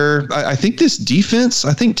not there. I think Tech's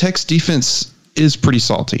defense is pretty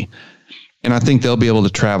salty. And I think they'll be able to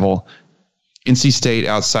travel. NC State,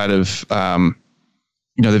 outside of,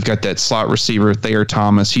 they've got that slot receiver, Thayer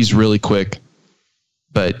Thomas. He's really quick.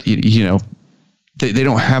 But, they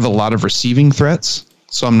don't have a lot of receiving threats.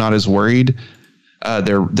 So I'm not as worried.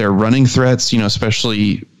 Their running threats,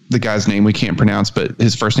 especially the guy's name we can't pronounce, but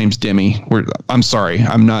his first name's Demi. I'm sorry.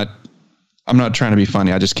 I'm not trying to be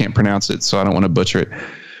funny. I just can't pronounce it, so I don't want to butcher it.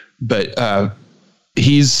 But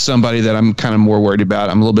he's somebody that I'm kind of more worried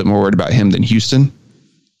about. I'm a little bit more worried about him than Houston.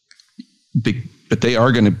 But they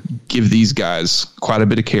are going to give these guys quite a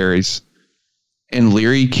bit of carries. And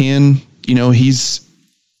Leary can,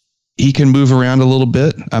 he can move around a little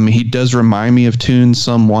bit. I mean, he does remind me of Toon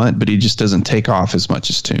somewhat, but he just doesn't take off as much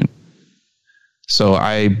as Toon. So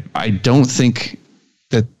I don't think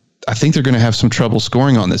that – I think they're going to have some trouble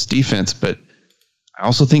scoring on this defense, but I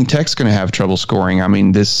also think Tech's going to have trouble scoring. I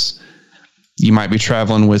mean, you might be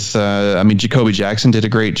traveling with Jacoby Jackson did a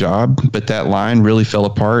great job, but that line really fell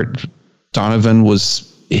apart. Donovan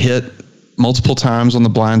was hit multiple times on the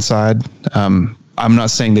blind side. I'm not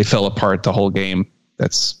saying they fell apart the whole game.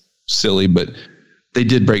 That's silly, but they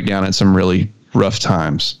did break down at some really rough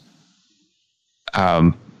times.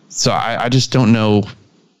 So I just don't know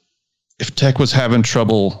if Tech was having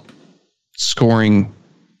trouble scoring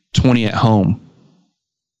 20 at home.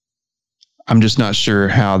 I'm just not sure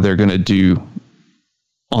how they're going to do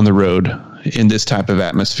on the road in this type of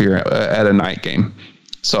atmosphere at a night game.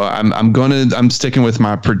 So I'm sticking with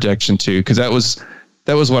my projection too, because that was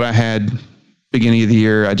what I had beginning of the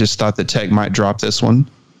year. I just thought that Tech might drop this one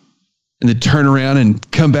and then turn around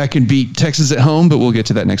and come back and beat Texas at home, but we'll get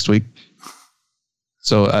to that next week.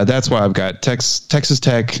 So that's why I've got Texas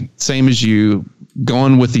Tech, same as you,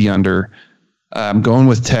 going with the under. I'm going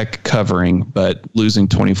with Tech covering, but losing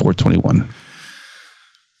 24-21.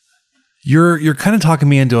 You're kind of talking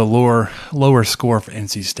me into a lower score for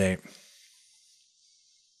NC State.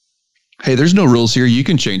 Hey, there's no rules here. You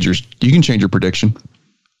can change your prediction.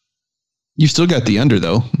 You still got the under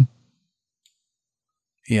though.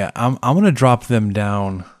 Yeah, I'm going to drop them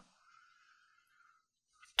down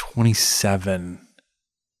 27-24.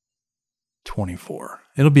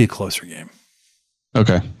 It'll be a closer game.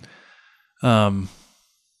 Okay.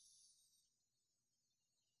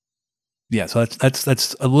 Yeah, so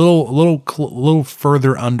that's a little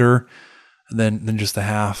further under than just the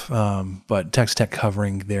half. But Texas Tech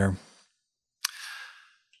covering there.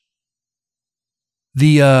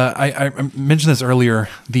 I mentioned this earlier.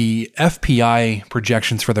 The FPI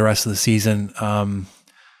projections for the rest of the season,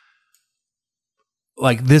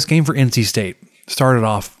 like this game for NC State started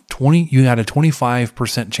off you had a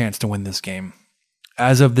 25% chance to win this game.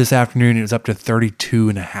 As of this afternoon, it was up to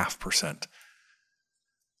 32.5%.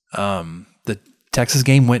 The Texas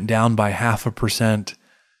game went down by 0.5%.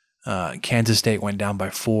 Kansas State went down by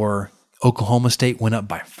 4%. Oklahoma State went up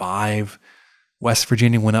by 5%. West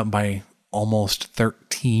Virginia went up by almost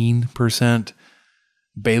 13%.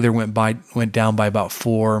 Baylor went down by about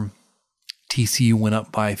 4%. TCU went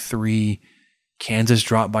up by 3%. Kansas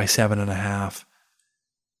dropped by 7.5%.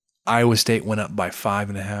 Iowa State went up by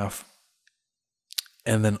 5.5%.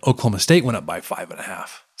 And then Oklahoma State went up by 5.5%.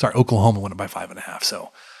 Sorry, Oklahoma went up by 5.5%.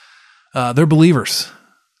 So they're believers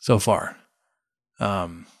so far.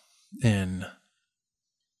 And I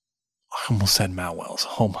almost said Matt Wells.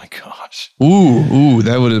 Oh my gosh. Ooh,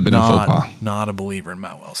 that would have been a faux pas. Not a believer in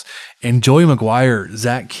Matt Wells. And Joey McGuire,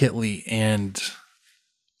 Zach Kitley, and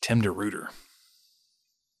Tim DeRuyter.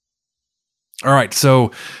 All right,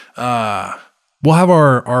 so we'll have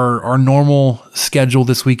our normal schedule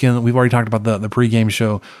this weekend. We've already talked about the pregame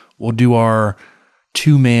show. We'll do our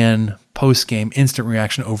 2-man post-game instant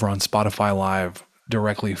reaction over on Spotify Live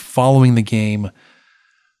directly following the game.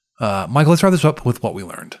 Michael, let's start this up with what we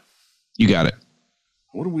learned. You got it.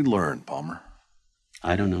 What did we learn, Palmer?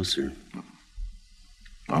 I don't know, sir.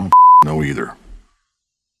 I don't know either.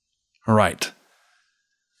 All right.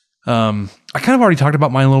 I kind of already talked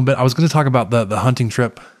about mine a little bit. I was going to talk about the hunting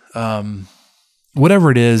trip.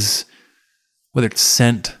 Whatever it is, whether it's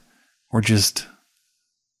scent or just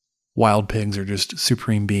wild pigs or just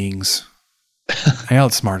supreme beings, I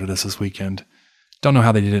outsmarted us this weekend. Don't know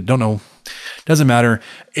how they did it. Don't know. Doesn't matter.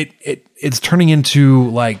 It's turning into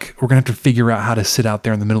like we're going to have to figure out how to sit out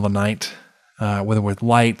there in the middle of the night, whether with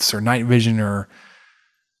lights or night vision or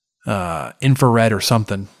infrared or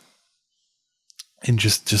something, and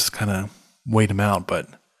just kind of wait them out. But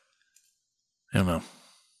I don't know.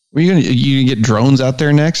 Were you gonna get drones out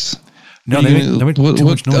there next? No,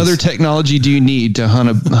 what other technology do you need to hunt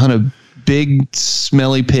a big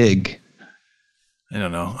smelly pig? I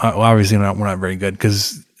don't know. Obviously, we're not very good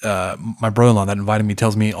because my brother-in-law that invited me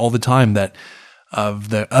tells me all the time that of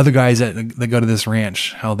the other guys that go to this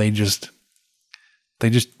ranch, how they just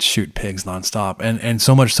shoot pigs nonstop, and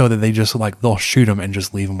so much so that they just like they'll shoot them and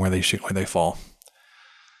just leave them where they fall.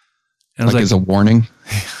 And like as a warning.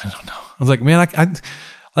 I don't know. I was like, man,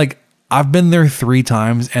 I've been there 3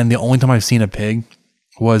 times, and the only time I've seen a pig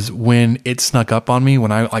was when it snuck up on me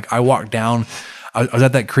when I walked down. I was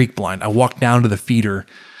at that creek blind. I walked down to the feeder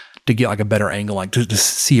to get like a better angle, like to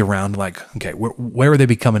see around, like, okay, where would they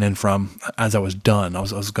be coming in from? As I was done, I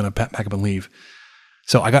was going to pack up and leave.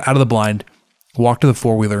 So I got out of the blind, walked to the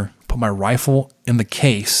 4-wheeler, put my rifle in the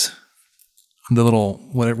case, the little,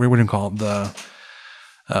 what do you call it? The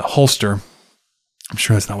holster. I'm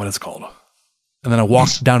sure that's not what it's called. And then I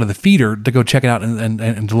walked down to the feeder to go check it out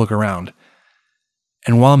and to look around.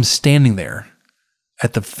 And while I'm standing there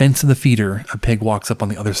at the fence of the feeder, a pig walks up on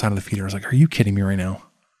the other side of the feeder. I was like, are you kidding me right now?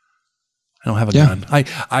 I don't have a gun.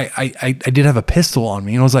 I did have a pistol on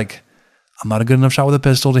me, and I was like, I'm not a good enough shot with a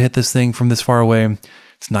pistol to hit this thing from this far away.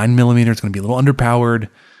 It's 9mm. It's going to be a little underpowered.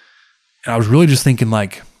 And I was really just thinking,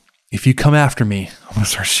 like, if you come after me, I'm going to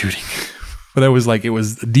start shooting. But that was like, it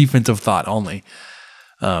was a defensive thought only.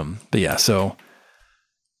 But yeah, so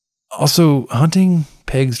also hunting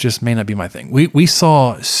pigs just may not be my thing. We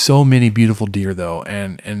saw so many beautiful deer though.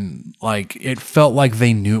 And like, it felt like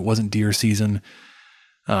they knew it wasn't deer season.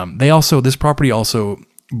 This property also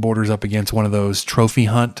borders up against one of those trophy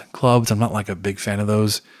hunt clubs. I'm not like a big fan of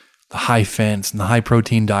those, the high fence and the high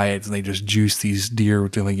protein diets. And they just juice these deer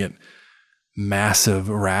until they get massive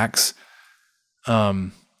racks.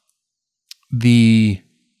 The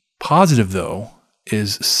positive though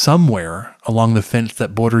is somewhere along the fence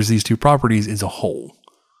that borders these 2 properties is a hole.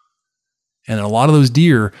 And a lot of those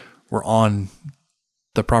deer were on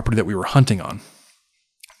the property that we were hunting on.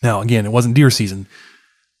 Now, again, it wasn't deer season,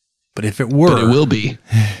 but if it were, but it will be.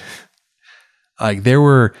 Like there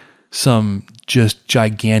were some just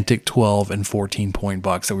gigantic 12 and 14 point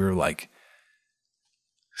bucks that we were like,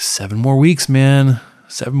 7 more weeks, man,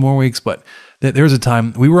 7 more weeks. But there was a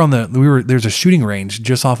time there's a shooting range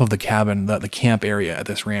just off of the cabin, the camp area at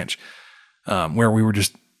this ranch, where we were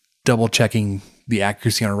just double checking the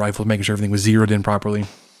accuracy on our rifles, making sure everything was zeroed in properly.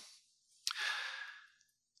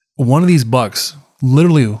 One of these bucks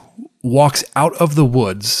literally walks out of the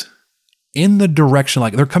woods in the direction,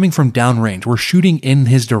 like they're coming from downrange. We're shooting in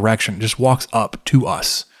his direction, just walks up to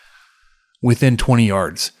us within 20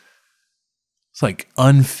 yards. It's like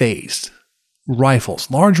unfazed.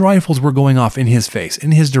 Large rifles were going off in his face,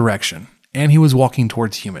 in his direction, and he was walking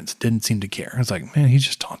towards humans. Didn't seem to care. It's like, man, he's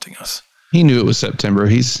just taunting us. He knew it was September.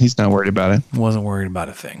 He's not worried about it. Wasn't worried about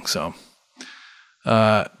a thing. So,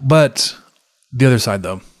 but the other side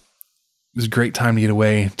though, it was a great time to get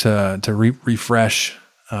away to refresh,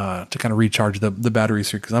 to kind of recharge the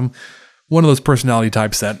batteries here. Because I'm one of those personality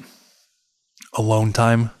types that alone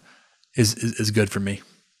time is good for me.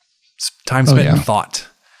 It's time spent in thought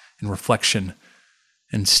and reflection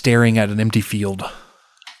and staring at an empty field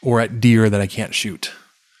or at deer that I can't shoot.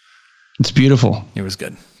 It's beautiful. It was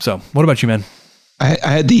good. So what about you, man? I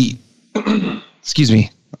had the, excuse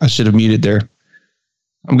me, I should have muted there.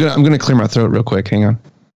 I'm going to clear my throat real quick. Hang on.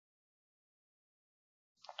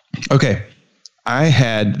 Okay. I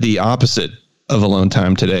had the opposite of alone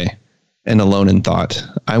time today and alone in thought.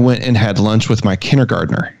 I went and had lunch with my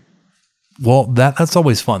kindergartner. Well, that's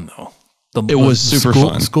always fun though. It was super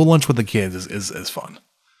fun. School lunch with the kids is fun.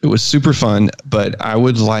 It was super fun, but I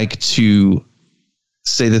would like to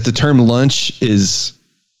say that the term lunch is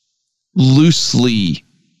loosely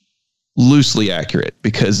accurate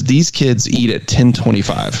because these kids eat at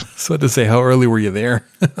 10:25. So to say, how early were you there?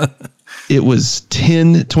 It was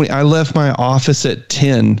 10:20. I left my office at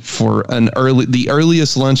 10 for the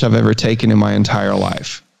earliest lunch I've ever taken in my entire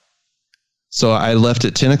life. So I left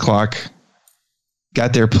at 10 o'clock,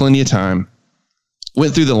 got there plenty of time,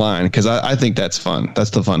 went through the line because I think that's fun.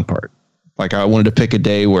 That's the fun part. Like I wanted to pick a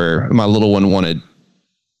day where my little one wanted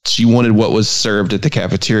what was served at the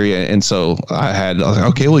cafeteria. And so I was like,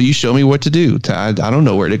 okay, well, you show me what to do. I don't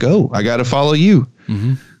know where to go. I got to follow you.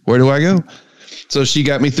 Mm-hmm. Where do I go? So she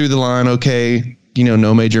got me through the line. Okay.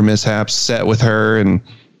 No major mishaps, sat with her and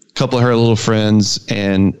a couple of her little friends.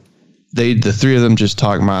 And the three of them just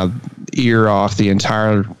talked my ear off the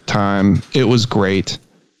entire time. It was great.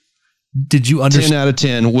 Did you understand? 10 out of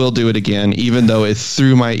 10, we'll do it again, even though it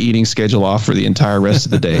threw my eating schedule off for the entire rest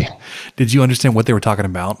of the day. Did you understand what they were talking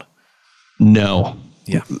about? No.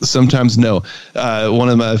 Yeah. Sometimes no. One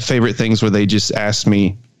of my favorite things where they just asked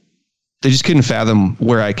me, they just couldn't fathom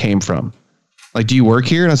where I came from. Like, do you work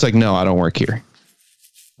here? And I was like, no, I don't work here.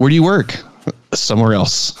 Where do you work? Somewhere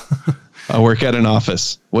else. I work at an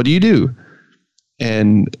office. What do you do?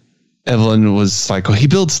 And Evelyn was like, well, he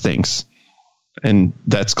builds things. And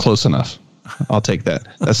that's close enough. I'll take that.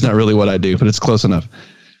 That's not really what I do, but it's close enough.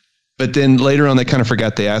 But then later on, they kind of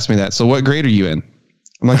forgot they asked me that. So what grade are you in?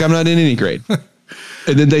 I'm like, I'm not in any grade.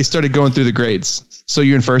 And then they started going through the grades. So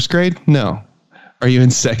you're in first grade? No. Are you in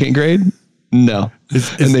second grade? No. Is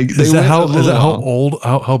that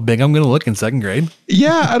how big I'm going to look in second grade?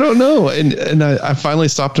 Yeah, I don't know. And I finally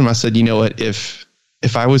stopped him. I said, you know what? If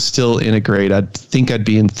I was still in a grade, I'd think I'd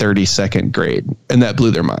be in 32nd grade. And that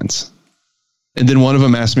blew their minds. And then one of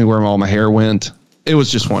them asked me where all my hair went. It was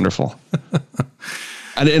just wonderful.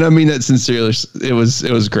 and I mean that sincerely. It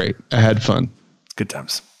was great. I had fun. Good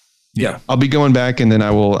times. Yeah. I'll be going back and then I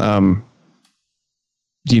will,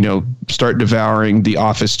 start devouring the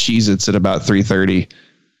office Cheez-Its at about 3:30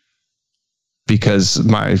 because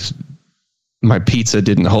my pizza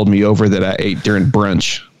didn't hold me over that I ate during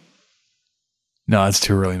brunch. No, it's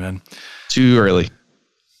too early, man. Too early.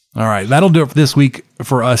 All right, that'll do it for this week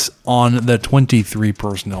for us on the 23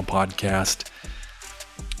 Personnel Podcast.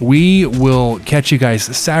 We will catch you guys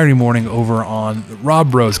Saturday morning over on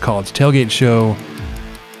Rob Rose College Tailgate Show.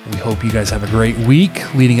 We hope you guys have a great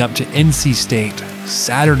week leading up to NC State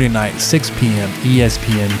Saturday night, 6 p.m.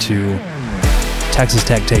 ESPN2. Texas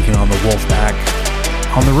Tech taking on the Wolfpack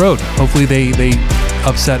on the road. Hopefully they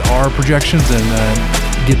upset our projections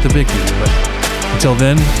and get the victory. But until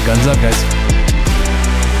then, guns up, guys.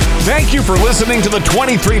 Thank you for listening to the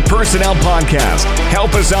 23 Personnel Podcast.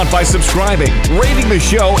 Help us out by subscribing, rating the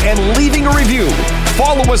show, and leaving a review.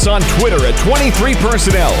 Follow us on Twitter at 23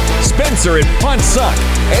 Personnel, Spencer at PuntSuck,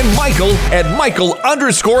 and Michael at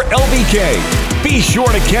Michael_LVK. Be sure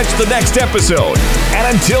to catch the next episode.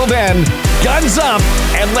 And until then, guns up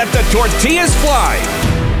and let the tortillas fly.